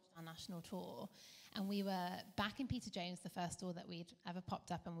literally launched our national tour, and we were back in Peter Jones, the first store that we'd ever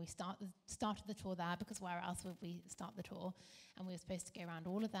popped up, and we started the tour there because where else would we start the tour? And we were supposed to go around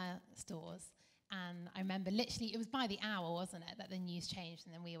all of their stores. And I remember literally, it was by the hour, wasn't it, that the news changed,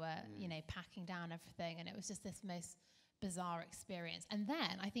 and then we were, packing down everything, and it was just this most bizarre experience. And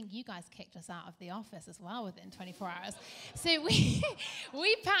then I think you guys kicked us out of the office as well within 24 hours. So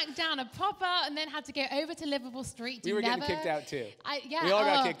we packed down a pop-up and then had to go over to Liverpool Street. We were getting kicked out too. We all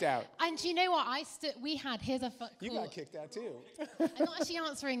got kicked out. And do you know what? Here's a You got kicked out too. I'm not actually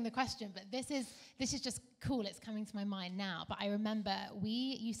answering the question, but this is just cool, it's coming to my mind now, but I remember we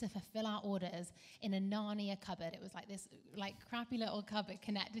used to fulfill our orders in a Narnia cupboard. It was like this crappy little cupboard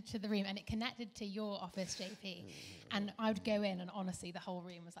connected to the room, and it connected to your office, JP. And I would go in, and honestly, the whole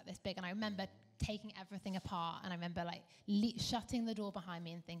room was like this big. And I remember taking everything apart, and I remember like shutting the door behind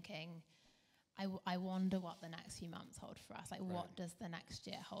me and thinking, I wonder what the next few months hold for us. Like, what does the next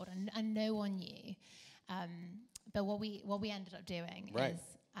year hold? And no one knew. But what we ended up doing is,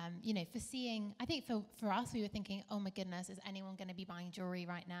 for seeing, I think for us, we were thinking, oh my goodness, is anyone going to be buying jewelry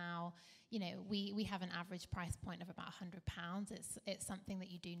right now? We have an average price point of about £100. It's something that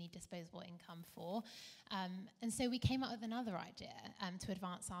you do need disposable income for. And so we came up with another idea to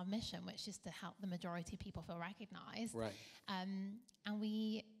advance our mission, which is to help the majority of people feel recognized. Right. And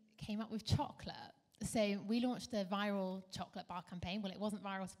we came up with chocolate. So we launched a viral chocolate bar campaign. Well, it wasn't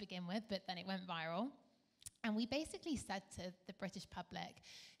viral to begin with, but then it went viral. And we basically said to the British public,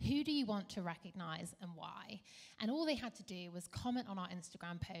 who do you want to recognise and why? And all they had to do was comment on our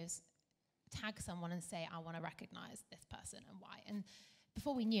Instagram post, tag someone and say, I want to recognise this person and why. And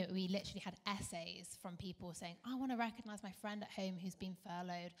before we knew it, we literally had essays from people saying, I want to recognise my friend at home who's been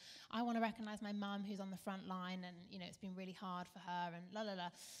furloughed. I want to recognise my mum who's on the front line and, it's been really hard for her and la la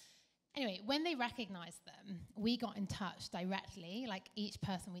la. Anyway, when they recognised them, we got in touch directly. Like each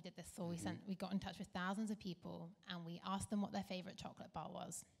person we did this for, we got in touch with thousands of people, and we asked them what their favourite chocolate bar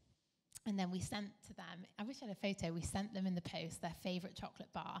was. And then we sent to them, I wish I had a photo, we sent them in the post their favourite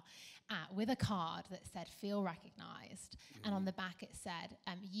chocolate bar with a card that said, feel recognised. And on the back it said,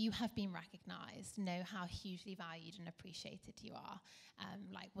 you have been recognised, know how hugely valued and appreciated you are.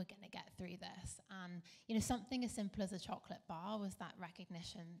 We're going to get through this. And, something as simple as a chocolate bar was that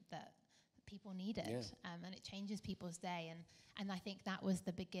recognition that people needed. And it changes people's day. And I think that was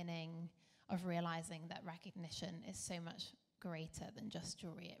the beginning of realising that recognition is so much greater than just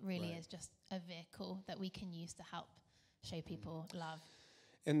jewelry. It really is just a vehicle that we can use to help show people love.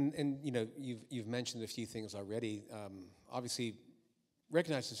 And you've mentioned a few things already. Obviously,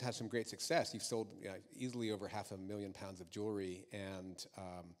 Recognize has had some great success. You've sold easily over £500,000 of jewelry, and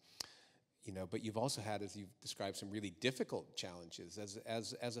but you've also had, as you've described, some really difficult challenges.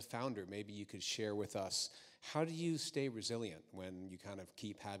 As a founder, maybe you could share with us, how do you stay resilient when you kind of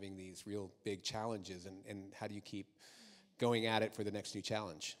keep having these real big challenges, and how do you keep going at it for the next new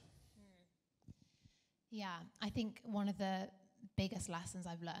challenge? Yeah, I think one of the biggest lessons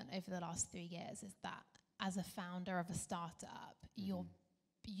I've learned over the last 3 years is that as a founder of a startup, your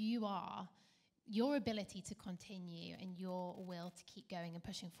ability to continue and your will to keep going and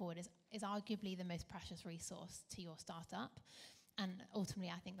pushing forward is arguably the most precious resource to your startup. And ultimately,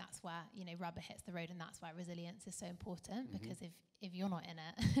 I think that's where, rubber hits the road, and that's why resilience is so important, because if you're not in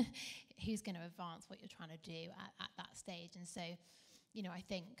it, who's going to advance what you're trying to do at that stage? And so, I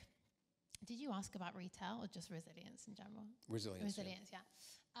think, did you ask about retail or just resilience in general? Resilience, yeah.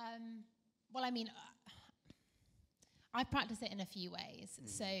 Well, I mean, I practice it in a few ways.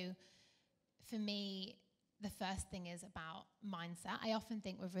 So for me, the first thing is about mindset. I often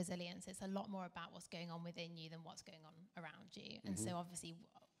think with resilience, it's a lot more about what's going on within you than what's going on around you. And so obviously,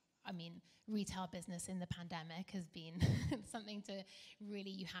 I mean, retail business in the pandemic has been something to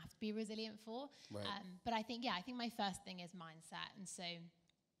really, you have to be resilient for. Right. But I think my first thing is mindset. And so,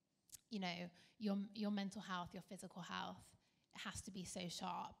 your mental health, your physical health, has to be so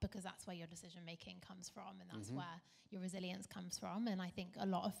sharp, because that's where your decision making comes from, and that's where your resilience comes from. And I think a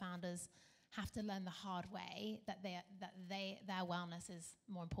lot of founders have to learn the hard way that their wellness is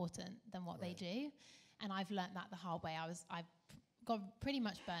more important than what they do. And I've learned that the hard way. I got pretty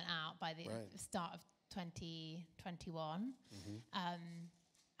much burnt out by the start of 2021.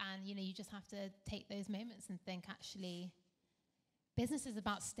 And you just have to take those moments and think, actually, business is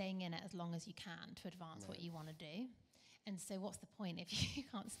about staying in it as long as you can to advance what you want to do. And so what's the point if you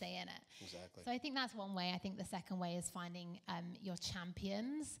can't stay in it? Exactly. So I think that's one way. I think the second way is finding your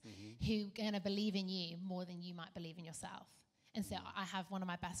champions who are going to believe in you more than you might believe in yourself. And so I have one of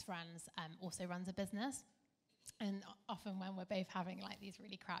my best friends also runs a business. And often when we're both having like these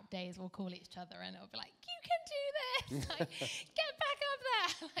really crap days, we'll call each other and it'll be like, you can do this, like, get back up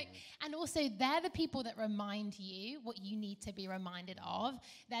there. Like, and also they're the people that remind you what you need to be reminded of.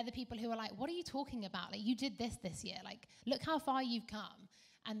 They're the people who are like, what are you talking about? Like, you did this year. Like, look how far you've come.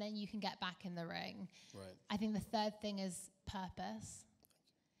 And then you can get back in the ring. Right. I think the third thing is purpose.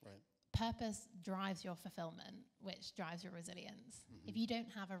 Right. Purpose drives your fulfillment, which drives your resilience. If you don't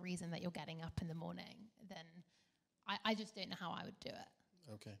have a reason that you're getting up in the morning, then I just don't know how I would do it.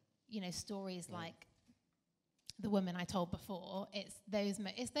 Okay. Stories like the woman I told before, it's those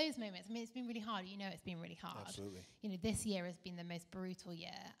moments. I mean, it's been really hard. You know, it's been really hard. Absolutely. You know, this year has been the most brutal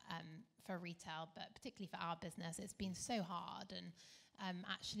year for retail, but particularly for our business, it's been so hard. And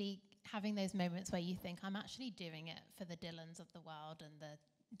actually having those moments where you think, I'm actually doing it for the Dylans of the world and the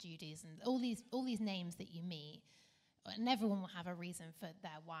Judys and all these names that you meet, and everyone will have a reason for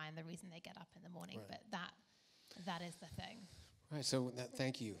their why and the reason they get up in the morning. Right. But that is the thing. Right, so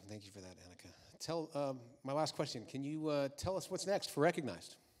thank you for that, Anneka. Tell my last question. Can you tell us what's next for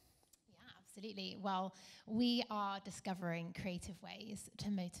Recognized? Yeah, absolutely. Well, we are discovering creative ways to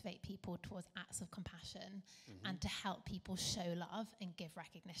motivate people towards acts of compassion and to help people show love and give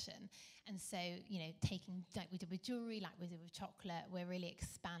recognition. And so, you know, taking, like we did with jewelry, like we did with chocolate, we're really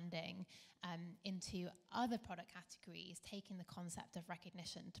expanding into other product categories, taking the concept of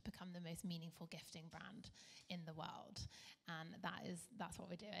recognition to become the most meaningful gifting brand in the world. And that's what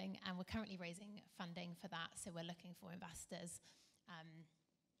we're doing. And we're currently raising funding for that. So we're looking for investors.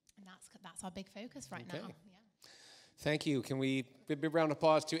 And that's our big focus right now. Yeah. Thank you. Can we give a big round of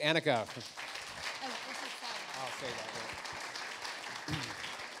applause to Anneka? Oh, this is I'll say that.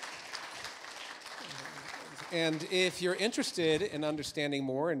 And if you're interested in understanding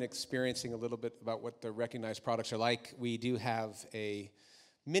more and experiencing a little bit about what the Recognized products are like, we do have a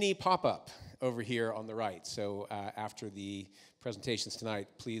mini pop-up over here on the right. So after the presentations tonight,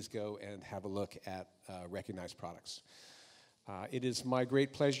 please go and have a look at Recognized products. It is my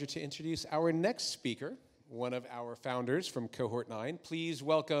great pleasure to introduce our next speaker, one of our founders from Cohort 9. Please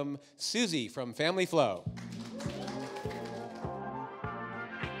welcome Susie from Family Flow.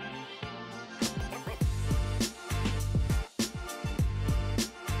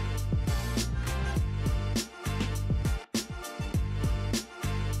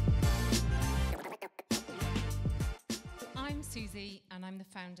 I'm Susie, and I'm the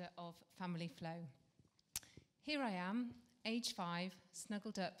founder of Family Flow. Here I am, age 5,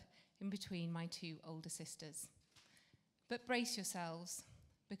 snuggled up in between my 2 older sisters. But brace yourselves,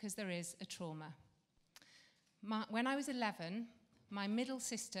 because there is a trauma. When I was 11, my middle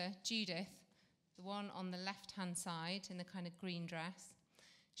sister, Judith, the one on the left-hand side in the kind of green dress,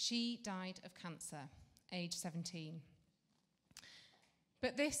 she died of cancer, age 17.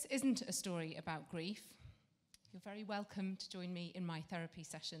 But this isn't a story about grief. You're very welcome to join me in my therapy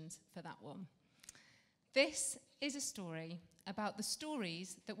sessions for that one. This is a story about the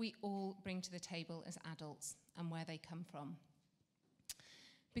stories that we all bring to the table as adults and where they come from.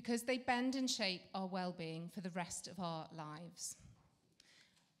 Because they bend and shape our well-being for the rest of our lives.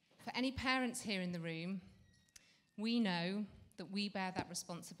 For any parents here in the room, we know that we bear that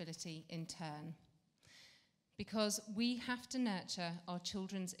responsibility in turn. Because we have to nurture our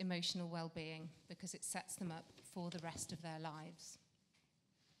children's emotional well-being because it sets them up for the rest of their lives.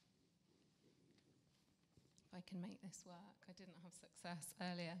 If I can make this work. I didn't have success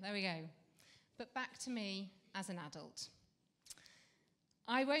earlier. There we go. But back to me as an adult.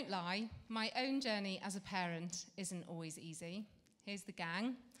 I won't lie, my own journey as a parent isn't always easy. Here's the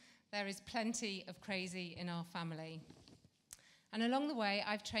gang. There is plenty of crazy in our family. And along the way,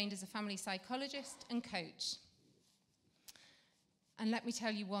 I've trained as a family psychologist and coach. And let me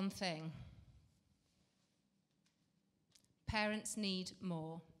tell you one thing. Parents need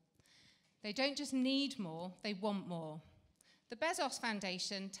more. They don't just need more, they want more. The Bezos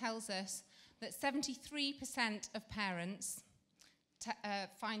Foundation tells us that 73% of parents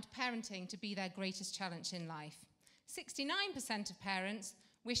find parenting to be their greatest challenge in life. 69% of parents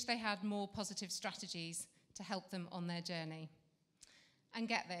wish they had more positive strategies to help them on their journey. And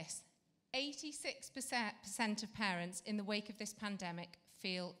get this, 86% of parents in the wake of this pandemic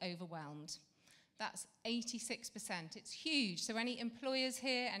feel overwhelmed. That's 86%. It's huge. So any employers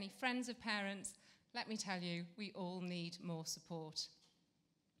here, any friends of parents, let me tell you, we all need more support.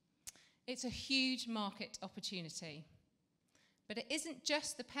 It's a huge market opportunity. But it isn't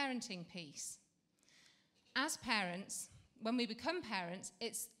just the parenting piece. As parents, when we become parents,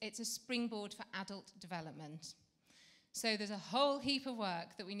 it's a springboard for adult development. So there's a whole heap of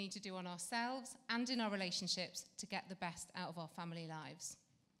work that we need to do on ourselves and in our relationships to get the best out of our family lives.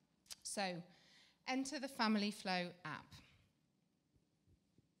 So enter the Family Flow app.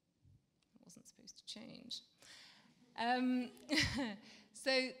 It wasn't supposed to change.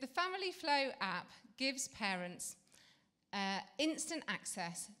 So the Family Flow app gives parents instant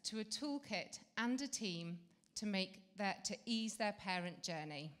access to a toolkit and a team to ease their parent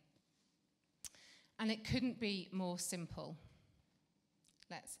journey. And it couldn't be more simple.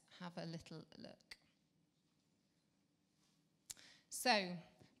 Let's have a little look. So,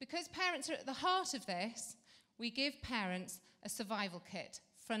 because parents are at the heart of this, we give parents a survival kit,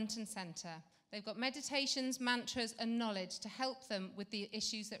 front and centre, They've got meditations, mantras, and knowledge to help them with the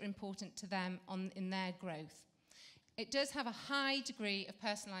issues that are important to them in their growth. It does have a high degree of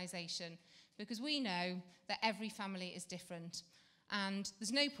personalisation because we know that every family is different, and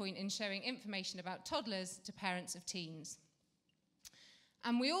there's no point in showing information about toddlers to parents of teens.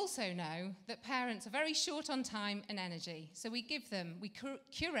 And we also know that parents are very short on time and energy, so we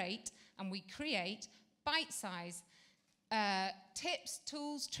curate and we create bite-sized tips,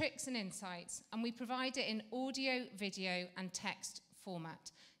 tools, tricks, and insights, and we provide it in audio, video, and text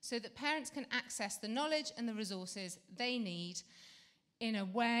format so that parents can access the knowledge and the resources they need in a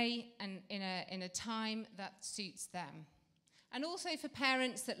way and in a time that suits them. And also for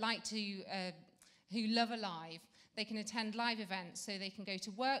parents that like to, who love Alive, they can attend live events, so they can go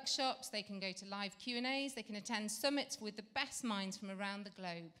to workshops, they can go to live Q&As, they can attend summits with the best minds from around the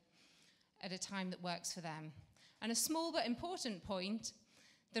globe at a time that works for them. And a small but important point,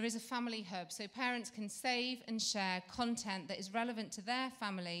 there is a family hub, so parents can save and share content that is relevant to their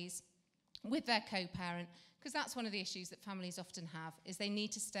families with their co-parent, because that's one of the issues that families often have, is they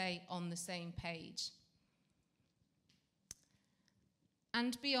need to stay on the same page.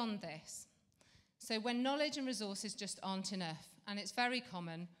 And beyond this, so when knowledge and resources just aren't enough, and it's very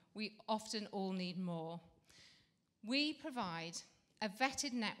common, we often all need more. We provide a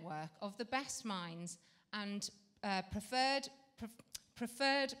vetted network of the best minds and preferred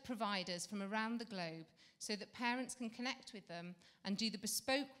providers from around the globe so that parents can connect with them and do the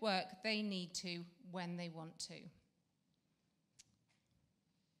bespoke work they need to when they want to.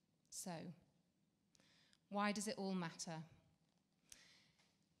 So, why does it all matter?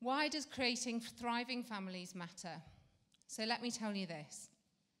 Why does creating thriving families matter? So let me tell you this.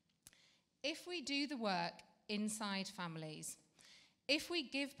 If we do the work inside families, if we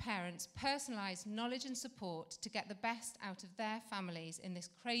give parents personalised knowledge and support to get the best out of their families in this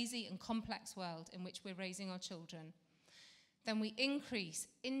crazy and complex world in which we're raising our children, then we increase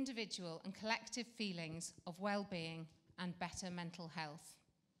individual and collective feelings of well-being and better mental health.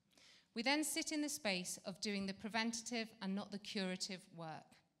 We then sit in the space of doing the preventative and not the curative work,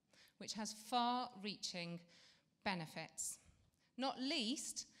 which has far-reaching benefits, not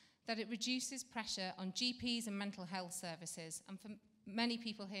least that it reduces pressure on GPs and mental health services. And for many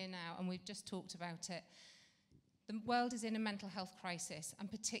people here now, and we've just talked about it, the world is in a mental health crisis, and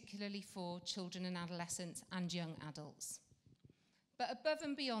particularly for children and adolescents and young adults. But above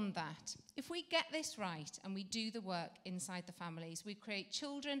and beyond that, if we get this right and we do the work inside the families, we create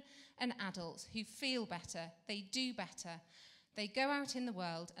children and adults who feel better, they do better, they go out in the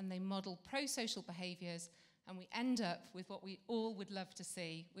world and they model pro-social behaviours, and we end up with what we all would love to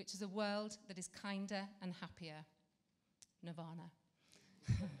see, which is a world that is kinder and happier. Nirvana.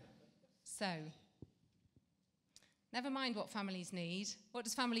 So, never mind what families need. What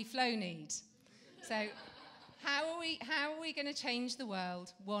does Family Flow need? So, how are we going to change the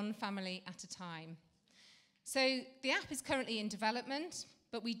world one family at a time? So, the app is currently in development,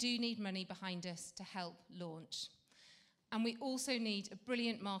 but we do need money behind us to help launch. And we also need a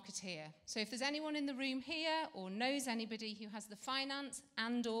brilliant marketeer. So if there's anyone in the room here or knows anybody who has the finance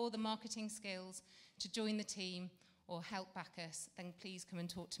and or the marketing skills to join the team or help back us, then please come and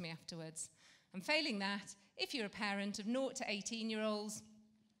talk to me afterwards. And failing that, if you're a parent of 0 to 18-year-olds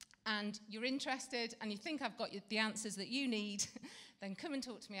and you're interested and you think I've got the answers that you need, then come and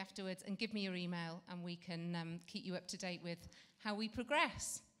talk to me afterwards and give me your email, and we can keep you up to date with how we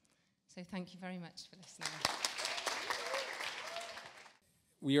progress. So thank you very much for listening.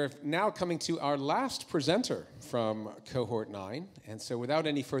 We are now coming to our last presenter from Cohort 9, and so without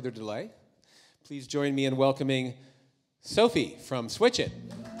any further delay, please join me in welcoming Sophie from Switch It.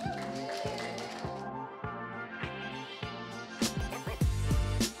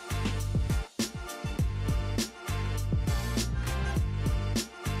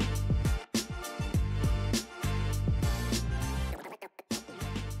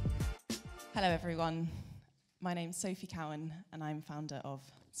 Hello everyone. My name's Sophie Cowan, and I'm founder of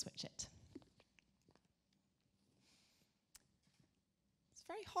Switch It. It's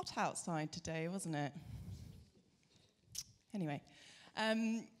very hot outside today, wasn't it? Anyway,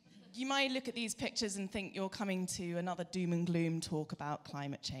 you might look at these pictures and think you're coming to another doom and gloom talk about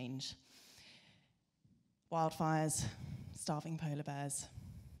climate change. Wildfires, starving polar bears.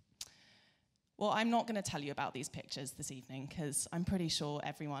 Well, I'm not going to tell you about these pictures this evening, because I'm pretty sure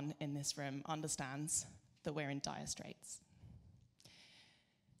everyone in this room understands that we're in dire straits.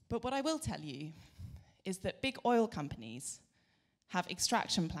 But what I will tell you is that big oil companies have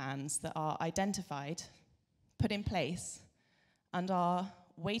extraction plans that are identified, put in place, and are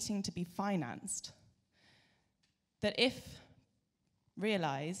waiting to be financed, that if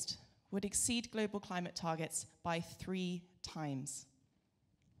realized, would exceed global climate targets by 3 times.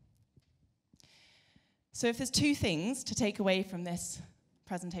 So if there's 2 things to take away from this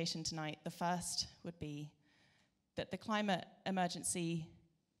presentation tonight, the first would be that the climate emergency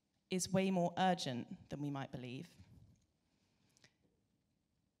is way more urgent than we might believe,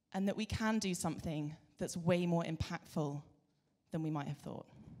 and that we can do something that's way more impactful than we might have thought.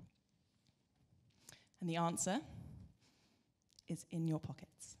 And the answer is in your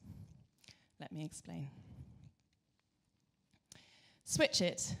pockets. Let me explain. Switch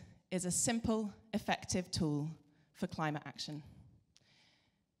It is a simple, effective tool for climate action.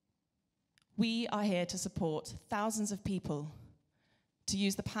 We are here to support thousands of people to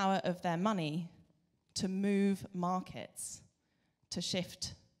use the power of their money to move markets, to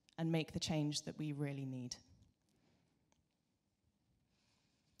shift and make the change that we really need.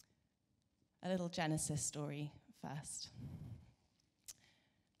 A little Genesis story first.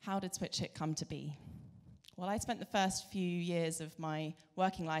 How did Switch It come to be? Well, I spent the first few years of my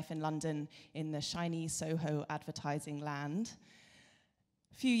working life in London in the shiny Soho advertising land.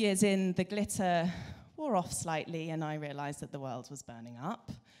 A few years in, the glitter wore off slightly, and I realized that the world was burning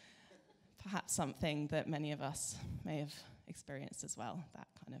up. Perhaps something that many of us may have experienced as well, that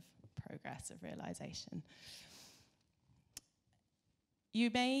kind of progress of realization. You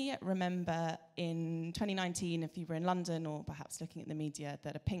may remember in 2019, if you were in London or perhaps looking at the media,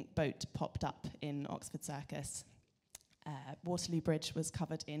 that a pink boat popped up in Oxford Circus. Waterloo Bridge was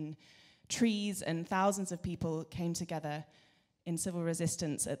covered in trees, and thousands of people came together in civil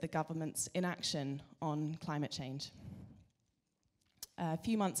resistance at the government's inaction on climate change. A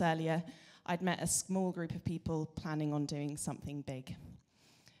few months earlier, I'd met a small group of people planning on doing something big.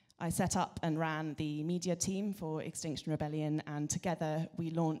 I set up and ran the media team for Extinction Rebellion, and together we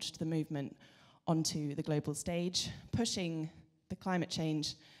launched the movement onto the global stage, pushing the climate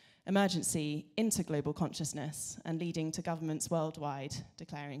change emergency into global consciousness and leading to governments worldwide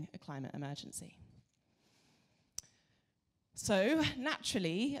declaring a climate emergency. So,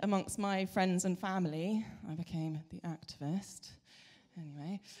 naturally, amongst my friends and family, I became the activist,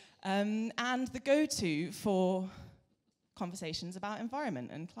 anyway, and the go-to for conversations about environment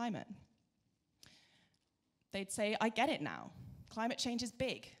and climate. They'd say, I get it now. Climate change is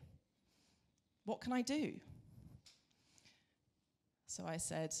big. What can I do? So I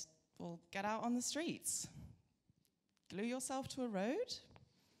said, well, get out on the streets. Glue yourself to a road.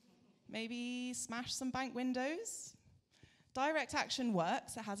 Maybe smash some bank windows. Direct action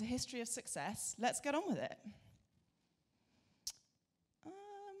works. It has a history of success. Let's get on with it.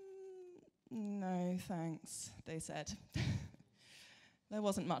 No, thanks, they said. There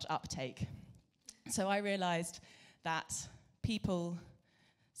wasn't much uptake. So I realized that people,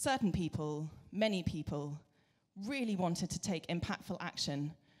 certain people, many people, really wanted to take impactful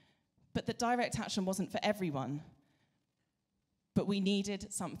action, but that direct action wasn't for everyone. But we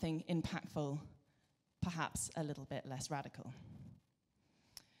needed something impactful, perhaps a little bit less radical.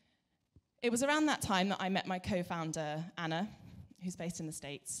 It was around that time that I met my co-founder, Anna, who's based in the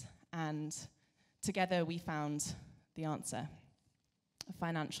States, and together we found the answer: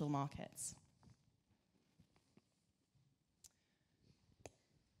 financial markets.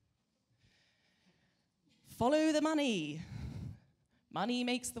 Follow the money. Money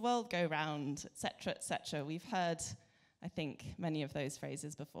makes the world go round, etc., etc. We've heard, I think, many of those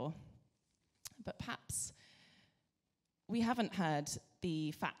phrases before. But perhaps we haven't heard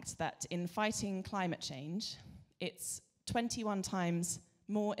the fact that in fighting climate change, it's 21 times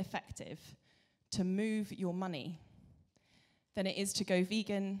more effective to move your money than it is to go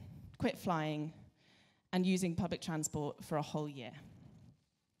vegan, quit flying, and using public transport for a whole year.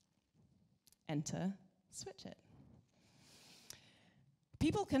 Enter Switch It.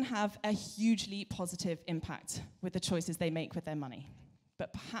 People can have a hugely positive impact with the choices they make with their money,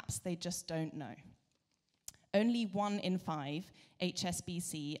 but perhaps they just don't know. Only 1 in 5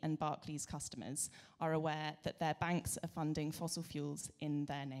 HSBC and Barclays customers are aware that their banks are funding fossil fuels in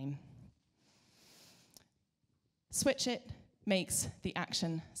their name. Switch It makes the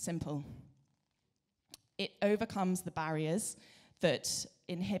action simple. It overcomes the barriers that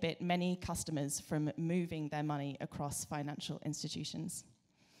inhibit many customers from moving their money across financial institutions.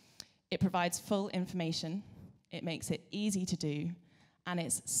 It provides full information, it makes it easy to do, and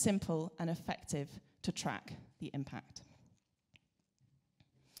it's simple and effective to track the impact.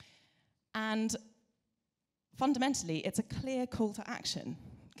 And fundamentally, it's a clear call to action,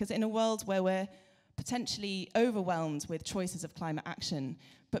 because in a world where we're potentially overwhelmed with choices of climate action,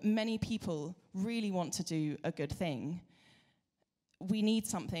 but many people really want to do a good thing, we need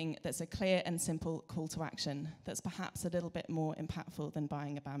something that's a clear and simple call to action that's perhaps a little bit more impactful than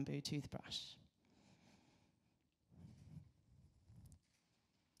buying a bamboo toothbrush.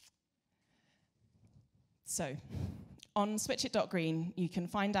 So, on switchit.green, you can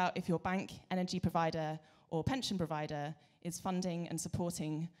find out if your bank, energy provider, or pension provider is funding and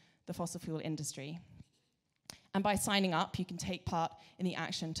supporting the fossil fuel industry. And by signing up, you can take part in the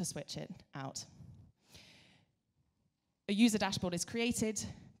action to switch it out. A user dashboard is created,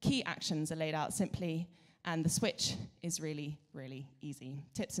 key actions are laid out simply, and the switch is really, really easy.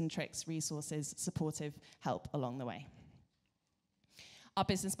 Tips and tricks, resources, supportive help along the way. Our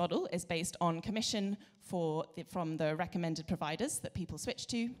business model is based on commission from the recommended providers that people switch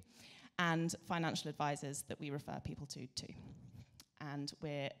to, and financial advisors that we refer people to. And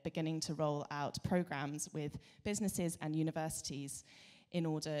we're beginning to roll out programs with businesses and universities in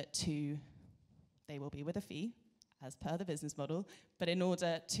order to, they will be with a fee, as per the business model, but in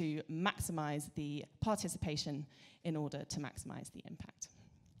order to maximize the participation, in order to maximize the impact.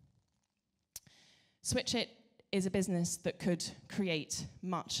 SwitchIt is a business that could create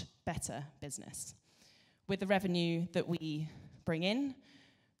much better business. With the revenue that we bring in,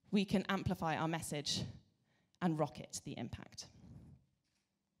 we can amplify our message and rocket the impact.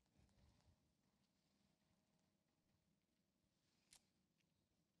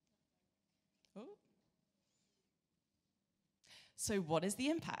 So what is the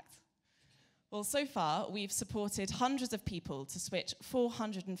impact? Well, so far, we've supported hundreds of people to switch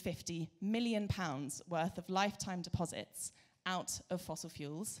 £450 million worth of lifetime deposits out of fossil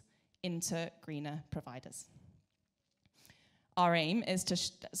fuels into greener providers. Our aim is to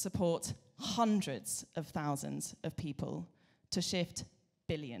support hundreds of thousands of people to shift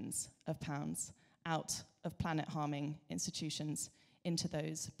billions of pounds out of planet-harming institutions into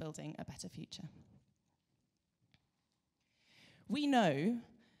those building a better future. We know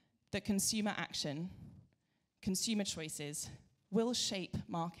that consumer action, consumer choices, will shape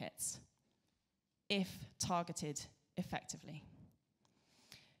markets if targeted effectively.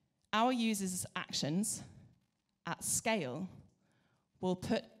 Our users' actions at scale will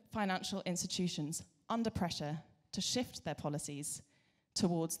put financial institutions under pressure to shift their policies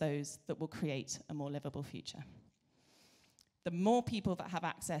towards those that will create a more livable future. The more people that have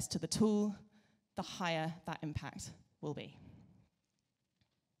access to the tool, the higher that impact will be.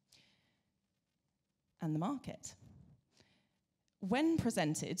 And the market. When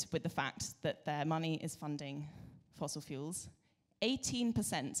presented with the fact that their money is funding fossil fuels,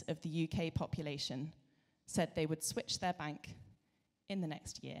 18% of the UK population said they would switch their bank in the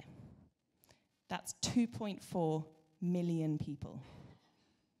next year. That's 2.4 million people.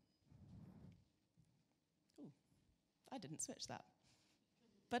 Ooh, I didn't switch that,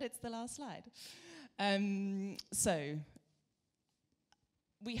 but it's the last slide. So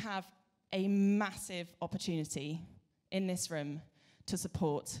we have a massive opportunity in this room to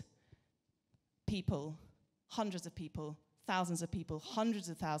support people, hundreds of people, thousands of people, hundreds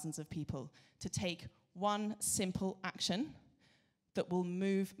of thousands of people, to take one simple action that will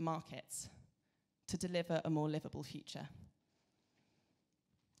move markets to deliver a more livable future.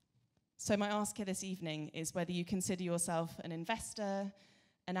 So my ask here this evening is whether you consider yourself an investor,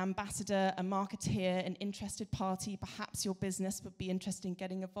 an ambassador, a marketeer, an interested party. Perhaps your business would be interested in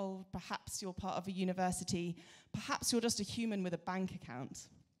getting involved. Perhaps you're part of a university. Perhaps you're just a human with a bank account.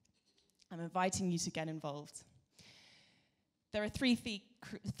 I'm inviting you to get involved. There are three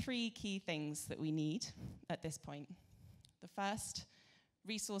key things that we need at this point. The first,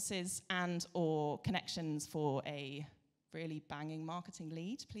 resources and or connections for a really banging marketing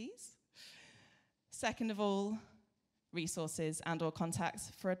lead, please. Second of all, resources and or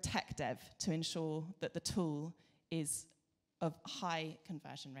contacts for a tech dev to ensure that the tool is of high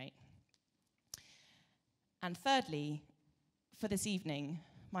conversion rate. And thirdly, for this evening,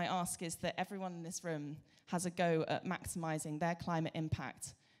 my ask is that everyone in this room has a go at maximizing their climate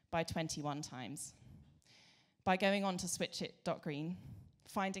impact by 21 times. By going on to switchit.green,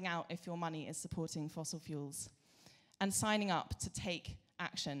 finding out if your money is supporting fossil fuels, and signing up to take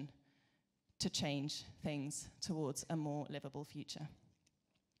action to change things towards a more livable future.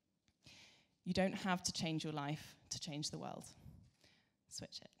 You don't have to change your life to change the world.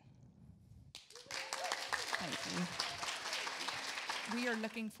 Switch it. Thank you. We are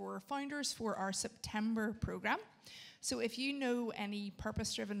looking for founders for our September program. So if you know any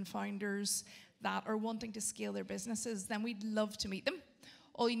purpose-driven founders that are wanting to scale their businesses, then we'd love to meet them.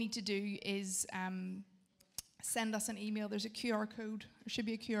 All you need to do is send us an email. There's a QR code. There should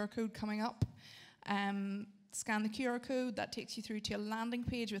be a QR code coming up. scan the QR code. That takes you through to a landing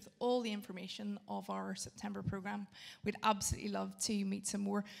page with all the information of our September programme. We'd absolutely love to meet some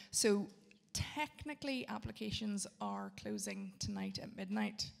more. So technically, applications are closing tonight at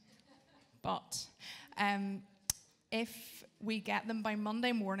midnight. But if we get them by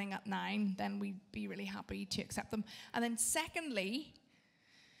Monday morning at 9, then we'd be really happy to accept them. And then secondly,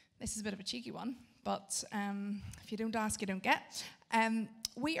 this is a bit of a cheeky one, but if you don't ask, you don't get.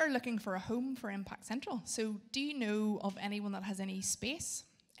 We are looking for a home for Impact Central. So do you know of anyone that has any space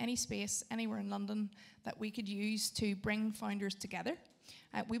anywhere in London that we could use to bring founders together?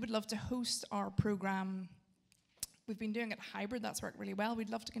 We would love to host our programme. We've been doing it hybrid, that's worked really well. We'd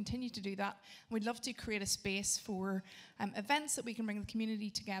love to continue to do that. We'd love to create a space for events that we can bring the community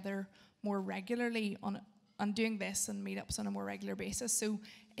together more regularly on doing this and meetups on a more regular basis. So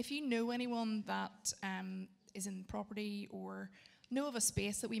if you know anyone that is in property or know of a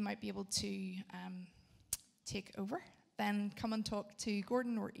space that we might be able to take over, then come and talk to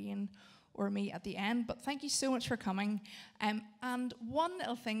Gordon or Ian or me at the end. But thank you so much for coming. And one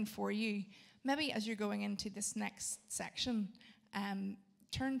little thing for you, maybe as you're going into this next section,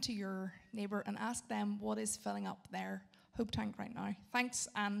 turn to your neighbour and ask them what is filling up their hope tank right now. Thanks,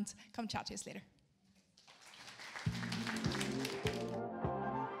 and come chat to us later.